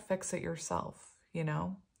can't fix it yourself, you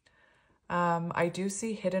know? I do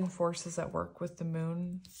see hidden forces at work with the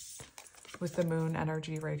moon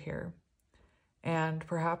energy right here. And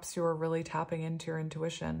perhaps you're really tapping into your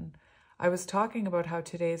intuition. I was talking about how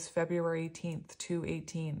today's February 18th,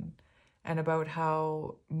 2/18, and about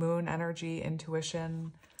how moon energy,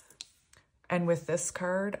 intuition, and with this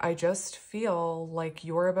card, I just feel like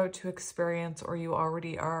you're about to experience, or you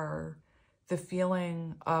already are, the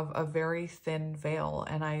feeling of a very thin veil.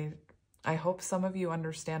 And I hope some of you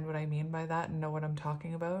understand what I mean by that and know what I'm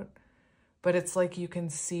talking about. But it's like you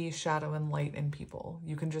can see shadow and light in people.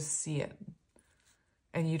 You can just see it.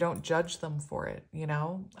 And you don't judge them for it, you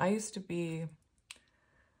know? I used to be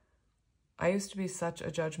such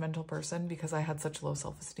a judgmental person because I had such low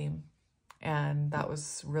self-esteem. And that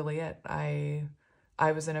was really it. I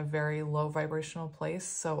was in a very low vibrational place,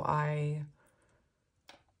 so I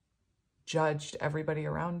judged everybody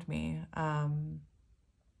around me.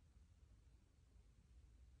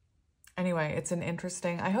 Anyway, it's an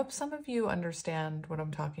interesting, I hope some of you understand what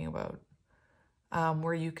I'm talking about,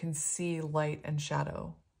 where you can see light and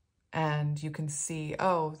shadow, and you can see,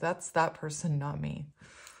 oh, that's that person, not me.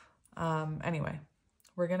 Anyway,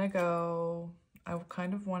 we're going to go, I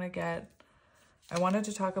wanted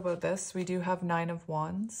to talk about this. We do have 9 of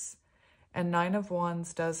Wands, and 9 of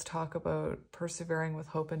Wands does talk about persevering with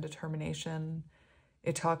hope and determination.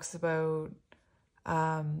 It talks about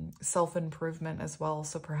self-improvement as well.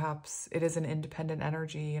 So perhaps it is an independent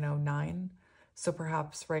energy, you know, 9. So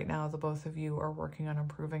perhaps right now the both of you are working on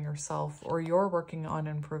improving yourself, or you're working on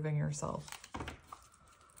improving yourself.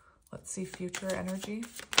 Let's see future energy.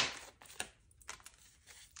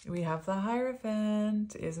 We have the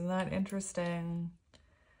Hierophant. Isn't that interesting?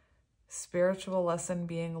 Spiritual lesson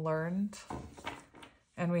being learned.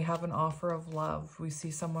 And we have an offer of love. We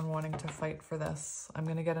see someone wanting to fight for this. I'm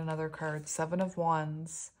going to get another card. 7 of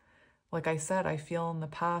Wands. Like I said, I feel in the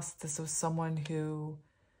past this was someone who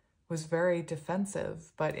was very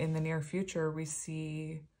defensive. But in the near future,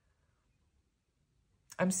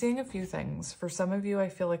 I'm seeing a few things. For some of you, I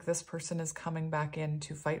feel like this person is coming back in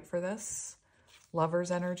to fight for this.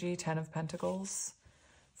 Lover's energy, 10 of Pentacles.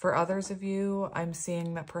 For others of you, I'm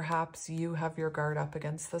seeing that perhaps you have your guard up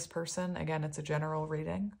against this person. Again, it's a general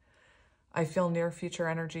reading. I feel near future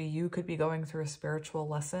energy, you could be going through a spiritual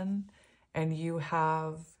lesson and you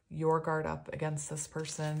have your guard up against this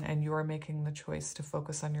person and you're making the choice to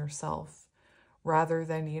focus on yourself rather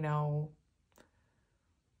than, you know,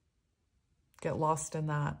 get lost in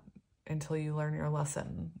that until you learn your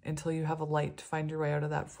lesson, until you have a light to find your way out of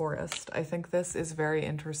that forest. I think this is very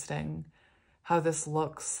interesting, how this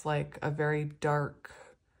looks like a very dark,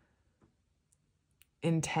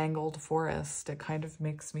 entangled forest. It kind of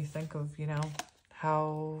makes me think of, you know,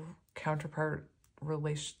 how counterpart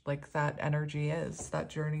relation, like that energy is, that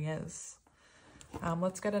journey is.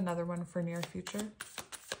 Let's get another one for near future.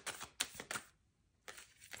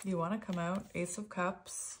 You want to come out, Ace of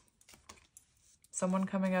Cups. Someone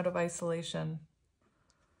coming out of isolation,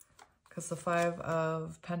 because the 5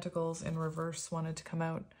 of Pentacles in reverse wanted to come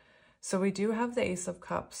out. So we do have the Ace of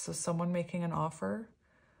Cups, so someone making an offer.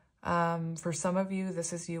 For some of you,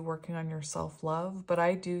 this is you working on your self-love, but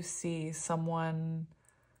I do see someone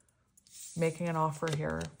making an offer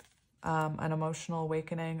here, an emotional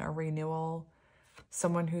awakening, a renewal,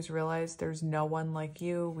 someone who's realized there's no one like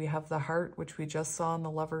you. We have the Heart, which we just saw in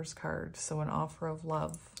the Lover's card, so an offer of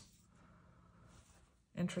love.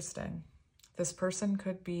 Interesting. This person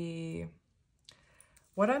could be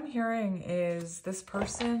What I'm hearing is this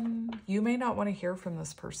person, you may not want to hear from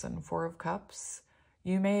this person, Four of Cups.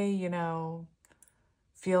 You may, you know,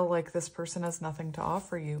 feel like this person has nothing to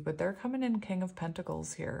offer you, but they're coming in King of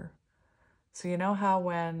Pentacles here. So you know how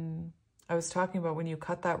when I was talking about when you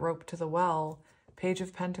cut that rope to the well, Page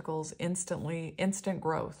of Pentacles, instant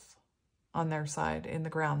growth on their side in the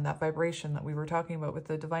ground, that vibration that we were talking about with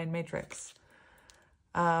the Divine Matrix.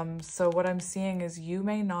 So what I'm seeing is you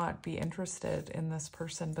may not be interested in this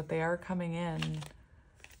person, but they are coming in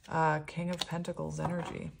King of Pentacles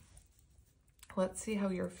energy. Let's see how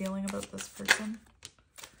you're feeling about this person.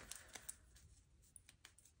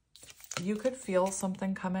 You could feel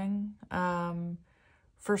something coming.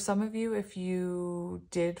 For some of you, if you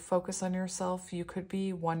did focus on yourself, you could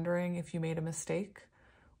be wondering if you made a mistake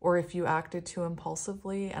or if you acted too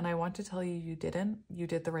impulsively. And I want to tell you, you didn't. You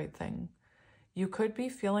did the right thing. You could be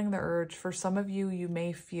feeling the urge. For some of you, you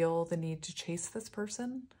may feel the need to chase this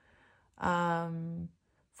person.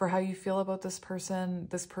 For how you feel about this person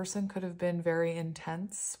could have been very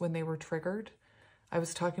intense when they were triggered. I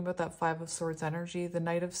was talking about that Five of Swords energy. The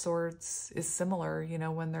Knight of Swords is similar. You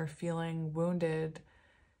know, when they're feeling wounded,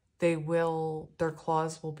 their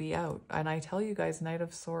claws will be out. And I tell you guys, Knight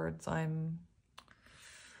of Swords,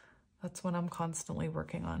 that's what I'm constantly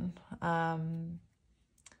working on.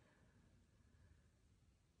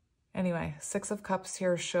 Anyway, Six of Cups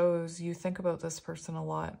here shows you think about this person a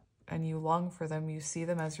lot and you long for them. You see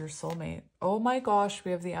them as your soulmate. Oh my gosh,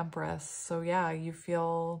 we have the Empress. So yeah, you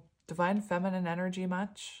feel divine feminine energy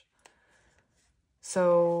much.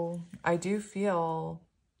 So I do feel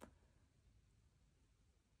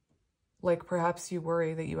like perhaps you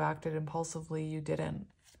worry that you acted impulsively. You didn't.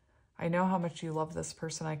 I know how much you love this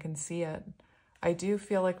person. I can see it. I do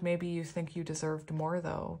feel like maybe you think you deserved more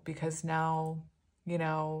though, because now, you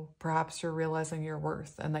know, perhaps you're realizing your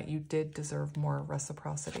worth and that you did deserve more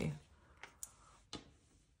reciprocity.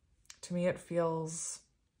 To me, it feels,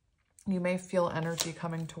 you may feel energy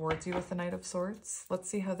coming towards you with the Knight of Swords. Let's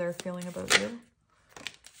see how they're feeling about you.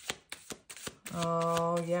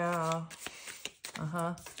 Oh, yeah.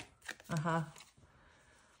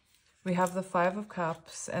 We have the Five of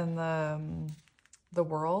Cups and the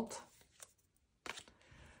World.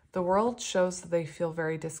 The World shows that they feel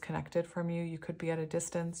very disconnected from you. You could be at a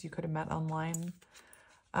distance. You could have met online.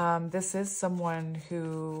 This is someone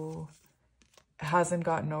who hasn't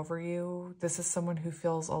gotten over you. This is someone who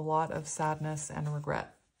feels a lot of sadness and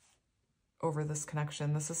regret over this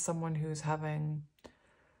connection. This is someone who's having,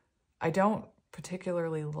 I don't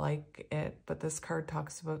particularly like it, but this card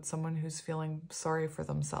talks about someone who's feeling sorry for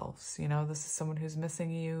themselves. You know, this is someone who's missing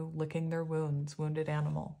you, licking their wounds, wounded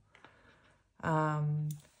animal.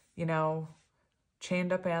 You know,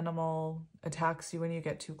 chained up animal attacks you when you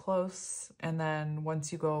get too close. And then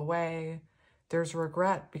once you go away, there's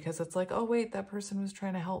regret because it's like, oh wait, that person was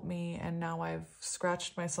trying to help me and now I've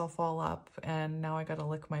scratched myself all up and now I got to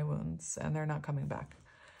lick my wounds and they're not coming back.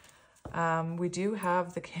 We do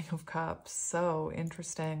have the King of Cups. So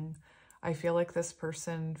interesting. I feel like this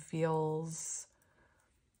person feels,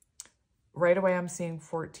 right away I'm seeing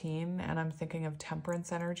 14 and I'm thinking of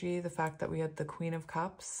Temperance energy. The fact that we had the Queen of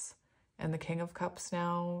Cups and the King of Cups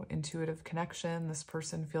now, intuitive connection. This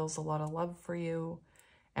person feels a lot of love for you.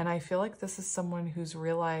 And I feel like this is someone who's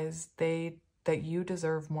realized that you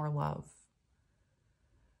deserve more love.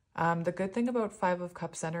 The good thing about Five of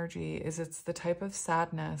Cups energy is it's the type of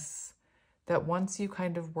sadness that once you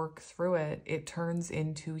kind of work through it, it turns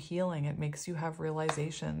into healing. It makes you have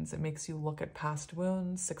realizations. It makes you look at past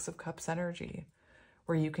wounds, Six of Cups energy,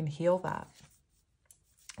 where you can heal that.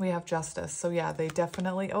 We have Justice. So yeah, they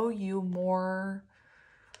definitely owe you more.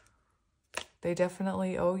 They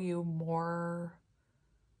definitely owe you more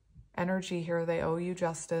energy here. They owe you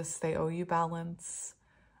justice. They owe you balance.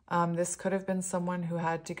 This could have been someone who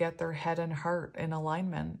had to get their head and heart in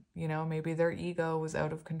alignment. You know, maybe their ego was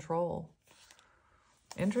out of control.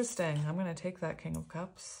 Interesting. I'm going to take that King of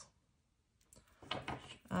Cups.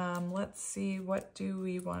 Let's see. What do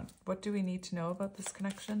we want? What do we need to know about this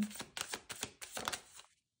connection?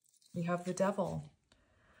 We have the Devil.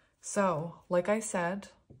 So, like I said,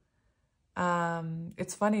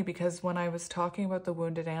 it's funny because when I was talking about the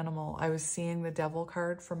wounded animal, I was seeing the Devil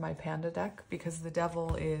card from my Panda deck because the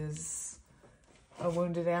Devil is a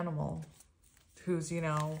wounded animal who's, you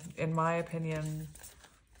know, in my opinion,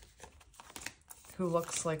 who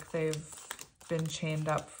looks like they've been chained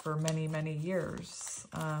up for many, many years.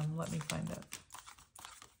 Let me find it.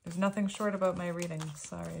 There's nothing short about my reading.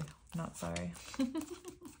 Sorry. Not sorry.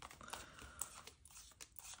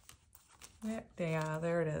 Yeah,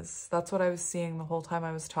 there it is. That's what I was seeing the whole time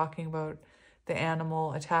I was talking about. the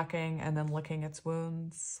animal attacking and then licking its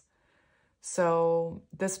wounds. So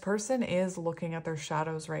this person is looking at their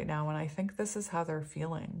shadows right now, and I think this is how they're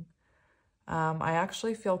feeling. I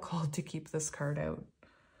actually feel called to keep this card out.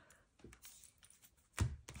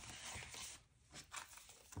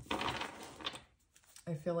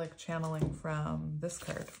 I feel like channeling from this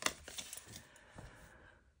card.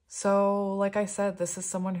 So, like I said, this is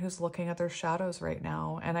someone who's looking at their shadows right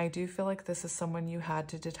now. And I do feel like this is someone you had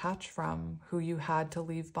to detach from, who you had to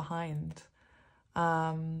leave behind.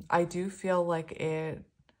 I do feel like it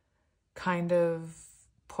kind of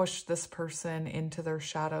pushed this person into their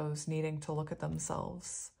shadows, needing to look at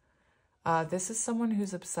themselves. This is someone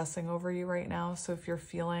who's obsessing over you right now. So if you're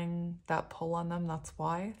feeling that pull on them, that's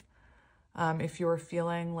why. If you're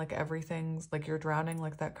feeling like everything's like you're drowning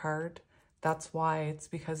like that card, that's why. It's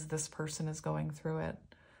because this person is going through it.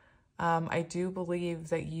 I do believe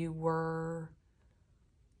that you were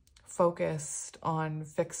focused on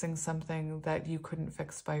fixing something that you couldn't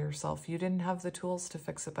fix by yourself. You didn't have the tools to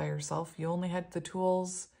fix it by yourself. You only had the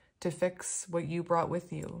tools to fix what you brought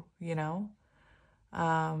with you, you know?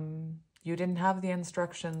 You didn't have the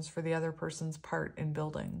instructions for the other person's part in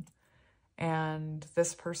building. And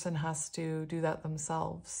this person has to do that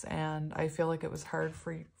themselves. And I feel like it was hard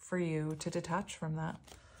for you to detach from that.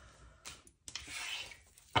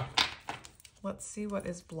 Let's see what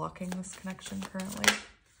is blocking this connection currently.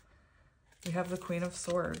 We have the Queen of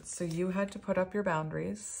Swords. So you had to put up your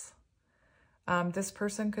boundaries. This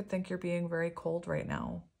person could think you're being very cold right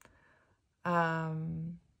now.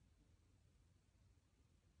 And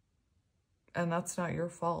that's not your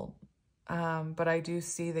fault. But I do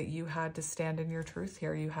see that you had to stand in your truth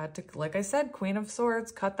here. You had to, like I said, Queen of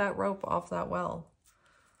Swords, cut that rope off that well.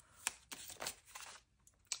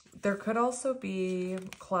 There could also be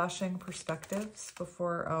clashing perspectives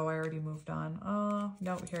before, oh, I already moved on. Oh,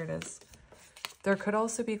 no, here it is. There could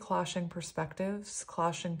also be clashing perspectives,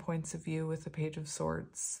 clashing points of view with the Page of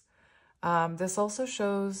Swords. This also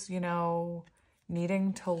shows, you know,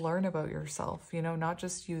 needing to learn about yourself, you know, not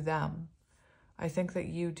just you, them. I think that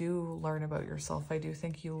you do learn about yourself. I do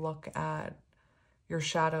think you look at your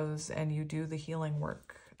shadows and you do the healing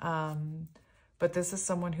work. But this is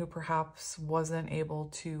someone who perhaps wasn't able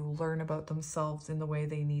to learn about themselves in the way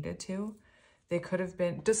they needed to. They could have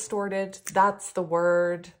been distorted. That's the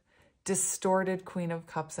word. Distorted Queen of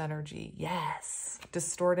Cups energy. Yes.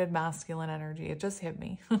 Distorted masculine energy. It just hit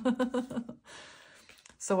me.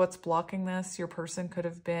 So what's blocking this? Your person could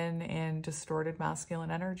have been in distorted masculine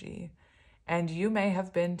energy. And you may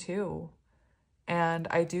have been too. And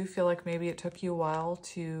I do feel like maybe it took you a while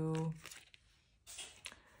to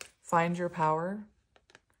find your power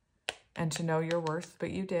and to know your worth, but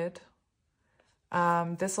you did.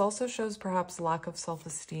 This also shows perhaps lack of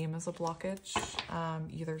self-esteem as a blockage,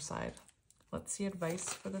 either side. Let's see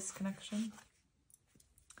advice for this connection.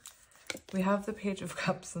 We have the Page of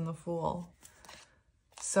Cups and the Fool.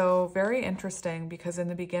 So very interesting, because in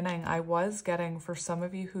the beginning I was getting, for some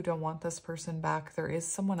of you who don't want this person back, there is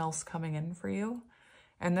someone else coming in for you.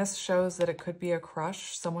 And this shows that it could be a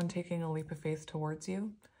crush, someone taking a leap of faith towards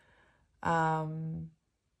you. That's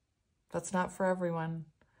not for everyone.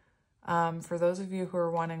 For those of you who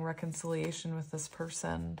are wanting reconciliation with this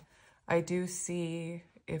person, I do see,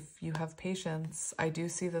 if you have patience, I do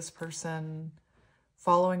see this person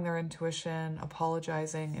following their intuition,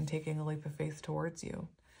 apologizing, and taking a leap of faith towards you.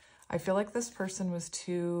 I feel like this person was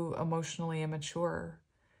too emotionally immature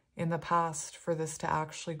in the past for this to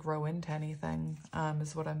actually grow into anything,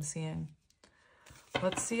 is what I'm seeing.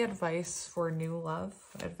 Let's see advice for new love.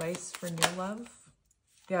 Advice for new love.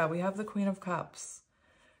 Yeah, we have the Queen of Cups.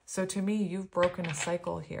 So to me, you've broken a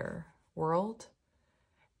cycle here, world.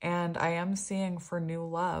 And I am seeing for new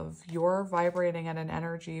love, you're vibrating at an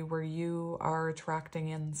energy where you are attracting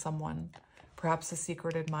in someone, perhaps a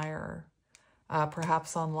secret admirer,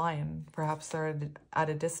 perhaps online, perhaps they're at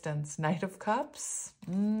a distance. Knight of Cups.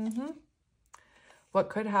 What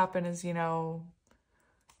could happen is, you know,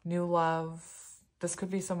 new love. This could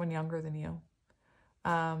be someone younger than you.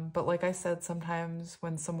 But like I said, sometimes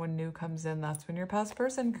when someone new comes in, that's when your past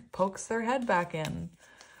person pokes their head back in.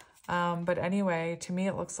 But anyway, to me,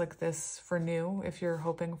 it looks like this for new. If you're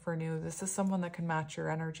hoping for new, this is someone that can match your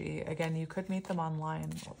energy. Again, you could meet them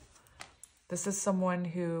online. This is someone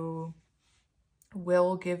who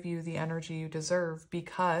will give you the energy you deserve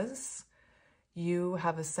because you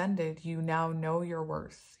have ascended. You now know your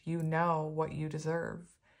worth. You know what you deserve.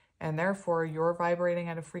 And therefore, you're vibrating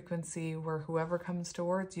at a frequency where whoever comes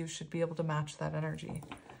towards you should be able to match that energy.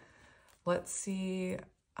 Let's see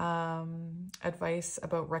advice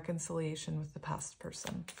about reconciliation with the past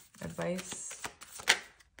person. Advice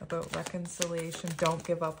about reconciliation. Don't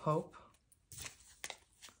give up hope.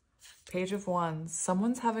 Page of Wands.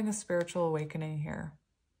 Someone's having a spiritual awakening here.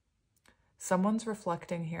 Someone's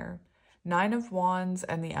reflecting here. Nine of Wands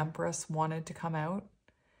and the Empress wanted to come out.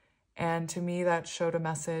 And to me, that showed a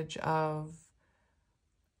message of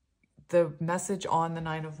the message on the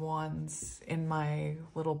Nine of Wands in my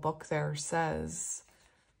little book there says,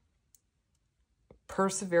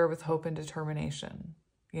 persevere with hope and determination,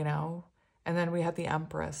 you know? And then we had the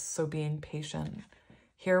Empress, so being patient.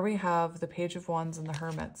 Here we have the Page of Wands and the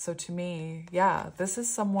Hermit. So to me, yeah, this is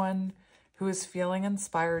someone who is feeling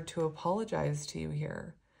inspired to apologize to you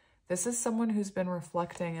here. This is someone who's been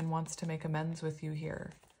reflecting and wants to make amends with you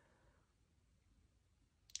here.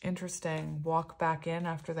 Interesting. Walk back in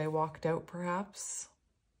after they walked out, perhaps.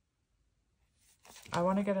 I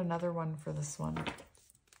want to get another one for this one.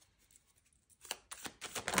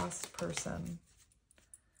 Past person.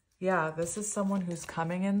 Yeah, this is someone who's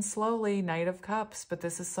coming in slowly, Knight of Cups, but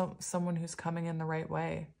this is someone who's coming in the right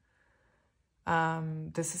way.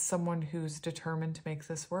 This is someone who's determined to make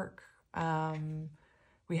this work.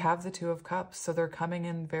 We have the Two of Cups, so they're coming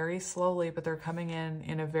in very slowly, but they're coming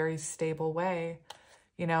in a very stable way.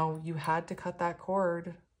 You know, you had to cut that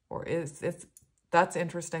cord, or that's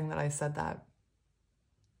interesting that I said that.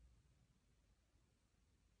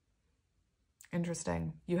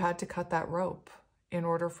 Interesting. You had to cut that rope in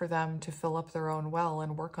order for them to fill up their own well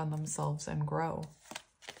and work on themselves and grow.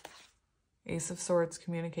 Ace of Swords,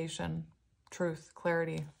 communication, truth,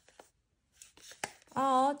 clarity.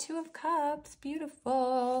 Oh, Two of Cups,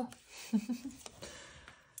 beautiful.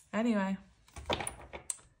 Anyway,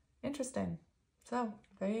 interesting. So,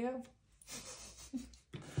 there you go.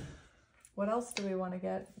 What else do we want to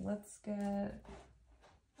get? Let's get,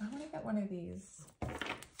 I want to get one of these.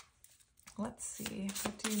 Let's see,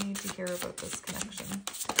 what do you need to hear about this connection?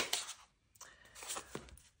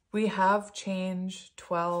 We have change,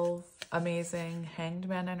 12, amazing, Hanged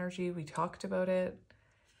Man energy. We talked about it.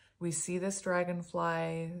 We see this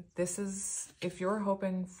dragonfly. This is, if you're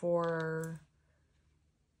hoping for,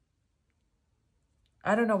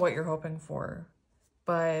 I don't know what you're hoping for,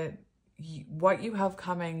 but what you have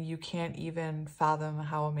coming, you can't even fathom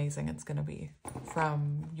how amazing it's going to be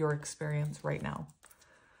from your experience right now.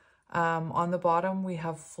 On the bottom, we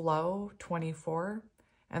have flow, 24,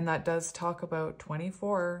 and that does talk about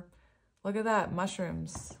 24. Look at that,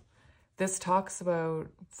 mushrooms. This talks about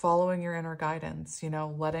following your inner guidance, you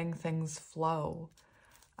know, letting things flow.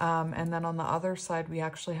 And then on the other side, we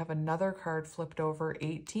actually have another card flipped over,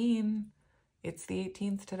 18. It's the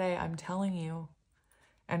 18th today, I'm telling you.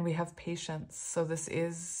 And we have patience. So this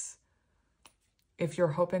is, if you're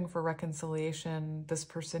hoping for reconciliation, this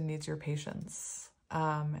person needs your patience.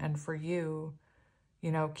 And for you,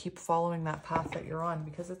 you know, keep following that path that you're on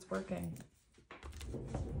because it's working.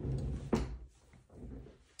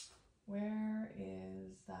 Where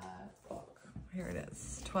is that book? Here it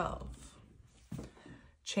is, 12.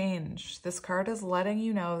 Change. This card is letting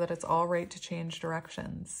you know that it's all right to change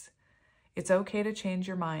directions. It's okay to change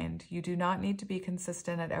your mind. You do not need to be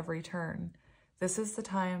consistent at every turn. This is the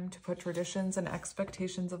time to put traditions and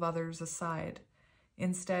expectations of others aside.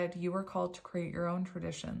 Instead, you are called to create your own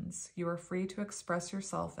traditions. You are free to express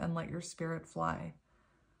yourself and let your spirit fly.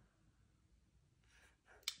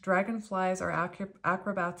 Dragonflies are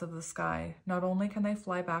acrobats of the sky. Not only can they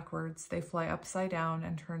fly backwards, they fly upside down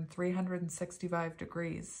and turn 365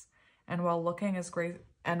 degrees. And while looking as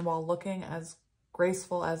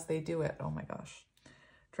graceful as they do it, oh my gosh.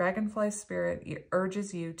 Dragonfly spirit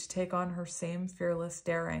urges you to take on her same fearless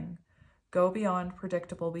daring. Go beyond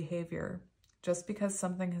predictable behavior. Just because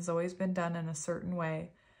something has always been done in a certain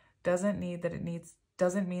way doesn't mean that it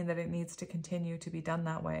needs to continue to be done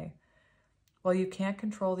that way. While you can't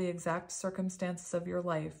control the exact circumstances of your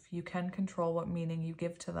life, you can control what meaning you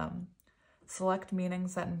give to them. Select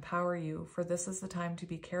meanings that empower you, for this is the time to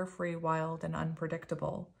be carefree, wild, and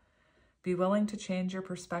unpredictable. Be willing to change your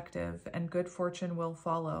perspective, and good fortune will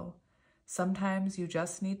follow. Sometimes you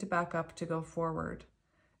just need to back up to go forward.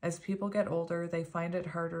 As people get older, they find it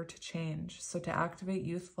harder to change, so to activate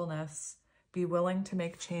youthfulness, be willing to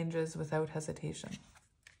make changes without hesitation.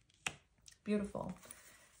 Beautiful.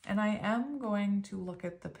 And I am going to look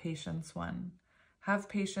at the patience one. Have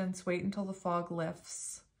patience, wait until the fog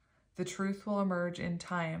lifts. The truth will emerge in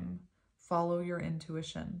time. Follow your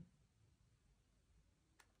intuition.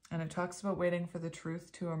 And it talks about waiting for the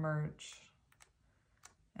truth to emerge.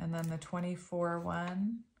 And then the 24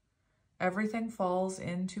 one. Everything falls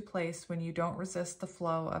into place when you don't resist the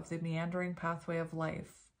flow of the meandering pathway of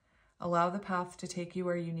life. Allow the path to take you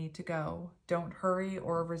where you need to go. Don't hurry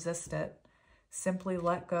or resist it. Simply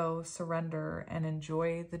let go, surrender, and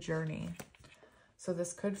enjoy the journey. So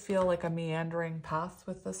this could feel like a meandering path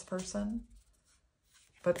with this person,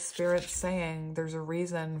 but Spirit's saying there's a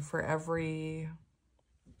reason for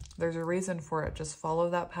there's a reason for it. Just follow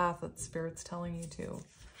that path that Spirit's telling you to.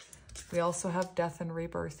 We also have death and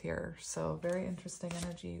rebirth here. So very interesting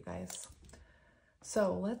energy, you guys.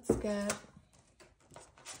 So let's get,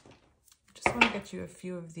 just want to get you a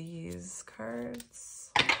few of these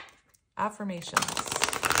cards. Affirmations.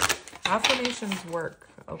 Affirmations work,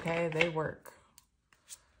 okay? They work.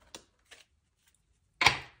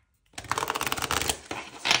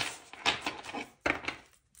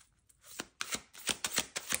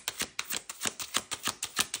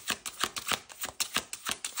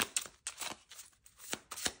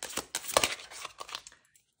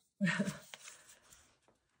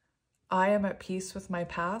 I am at peace with my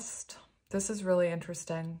past. This is really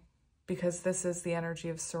interesting because this is the energy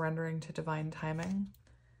of surrendering to divine timing.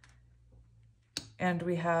 And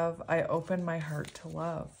we have, I open my heart to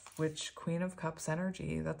love, which Queen of Cups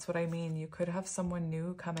energy. That's what I mean. You could have someone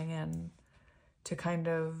new coming in to kind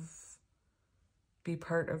of be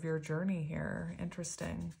part of your journey here.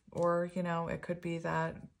 Interesting. Or, you know, it could be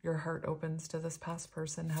that your heart opens to this past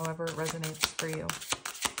person, however it resonates for you.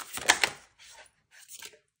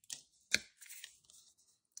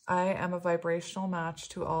 I am a vibrational match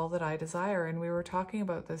to all that I desire. And we were talking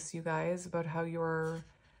about this, you guys, about how your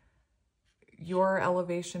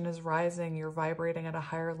elevation is rising. You're vibrating at a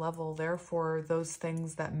higher level. Therefore, those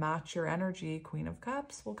things that match your energy, Queen of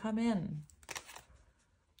Cups, will come in.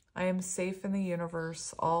 I am safe in the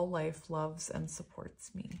universe. All life loves and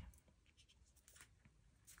supports me.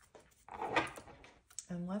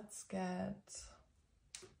 And let's get...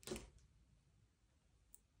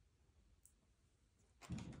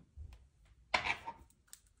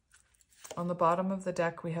 On the bottom of the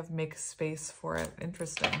deck, we have make space for it.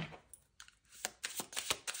 Interesting.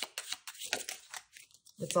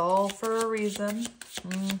 It's all for a reason.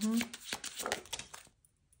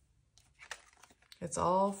 It's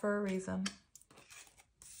all for a reason.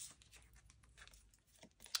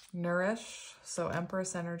 Nourish. So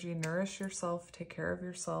Empress energy, nourish yourself, take care of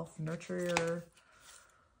yourself, nurture your...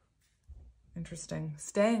 Interesting.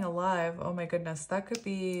 Staying alive. Oh my goodness. That could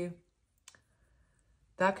be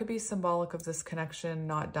symbolic of this connection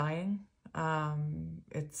not dying.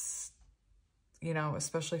 It's, you know,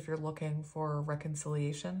 especially if you're looking for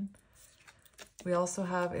reconciliation. We also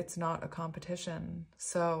have, it's not a competition.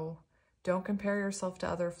 So don't compare yourself to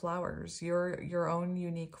other flowers. You're your own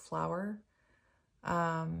unique flower.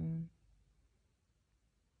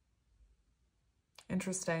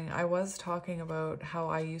 Interesting. I was talking about how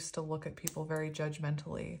I used to look at people very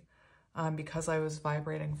judgmentally. Because I was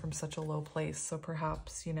vibrating from such a low place. So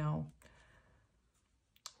perhaps, you know,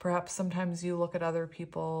 perhaps sometimes you look at other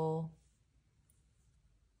people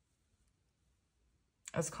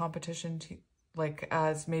as competition to, like,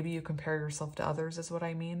 as maybe you compare yourself to others is what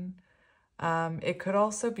I mean. It could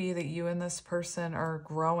also be that you and this person are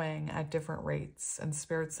growing at different rates, and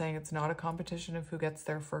Spirit's saying it's not a competition of who gets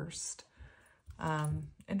there first.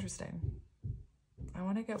 Interesting. I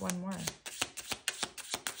want to get one more.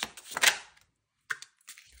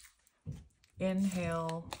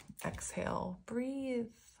 Inhale, exhale,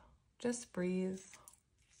 breathe. Just breathe.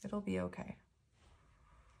 It'll be okay.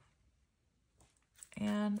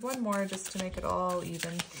 And one more just to make it all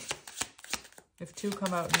even. If two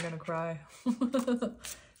come out, I'm going to cry.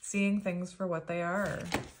 Seeing things for what they are.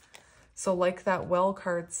 So like that well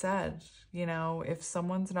card said, you know, if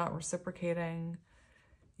someone's not reciprocating,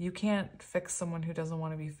 you can't fix someone who doesn't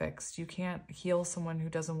want to be fixed. You can't heal someone who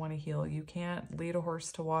doesn't want to heal. You can't lead a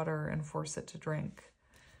horse to water and force it to drink.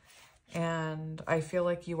 And I feel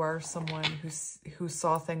like you are someone who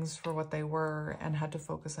saw things for what they were and had to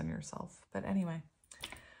focus on yourself. But anyway,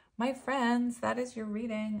 my friends, that is your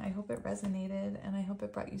reading. I hope it resonated and I hope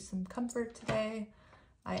it brought you some comfort today.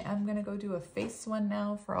 I am going to go do a face one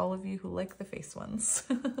now for all of you who like the face ones.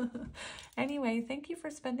 Anyway, thank you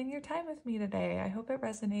for spending your time with me today. I hope it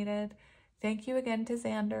resonated. Thank you again to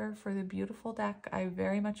Xander for the beautiful deck. I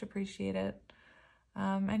very much appreciate it.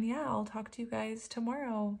 And yeah, I'll talk to you guys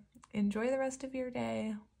tomorrow. Enjoy the rest of your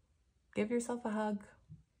day. Give yourself a hug.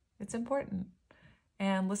 It's important.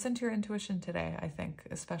 And listen to your intuition today, I think,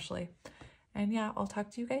 especially. And yeah, I'll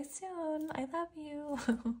talk to you guys soon. I love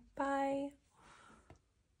you. Bye.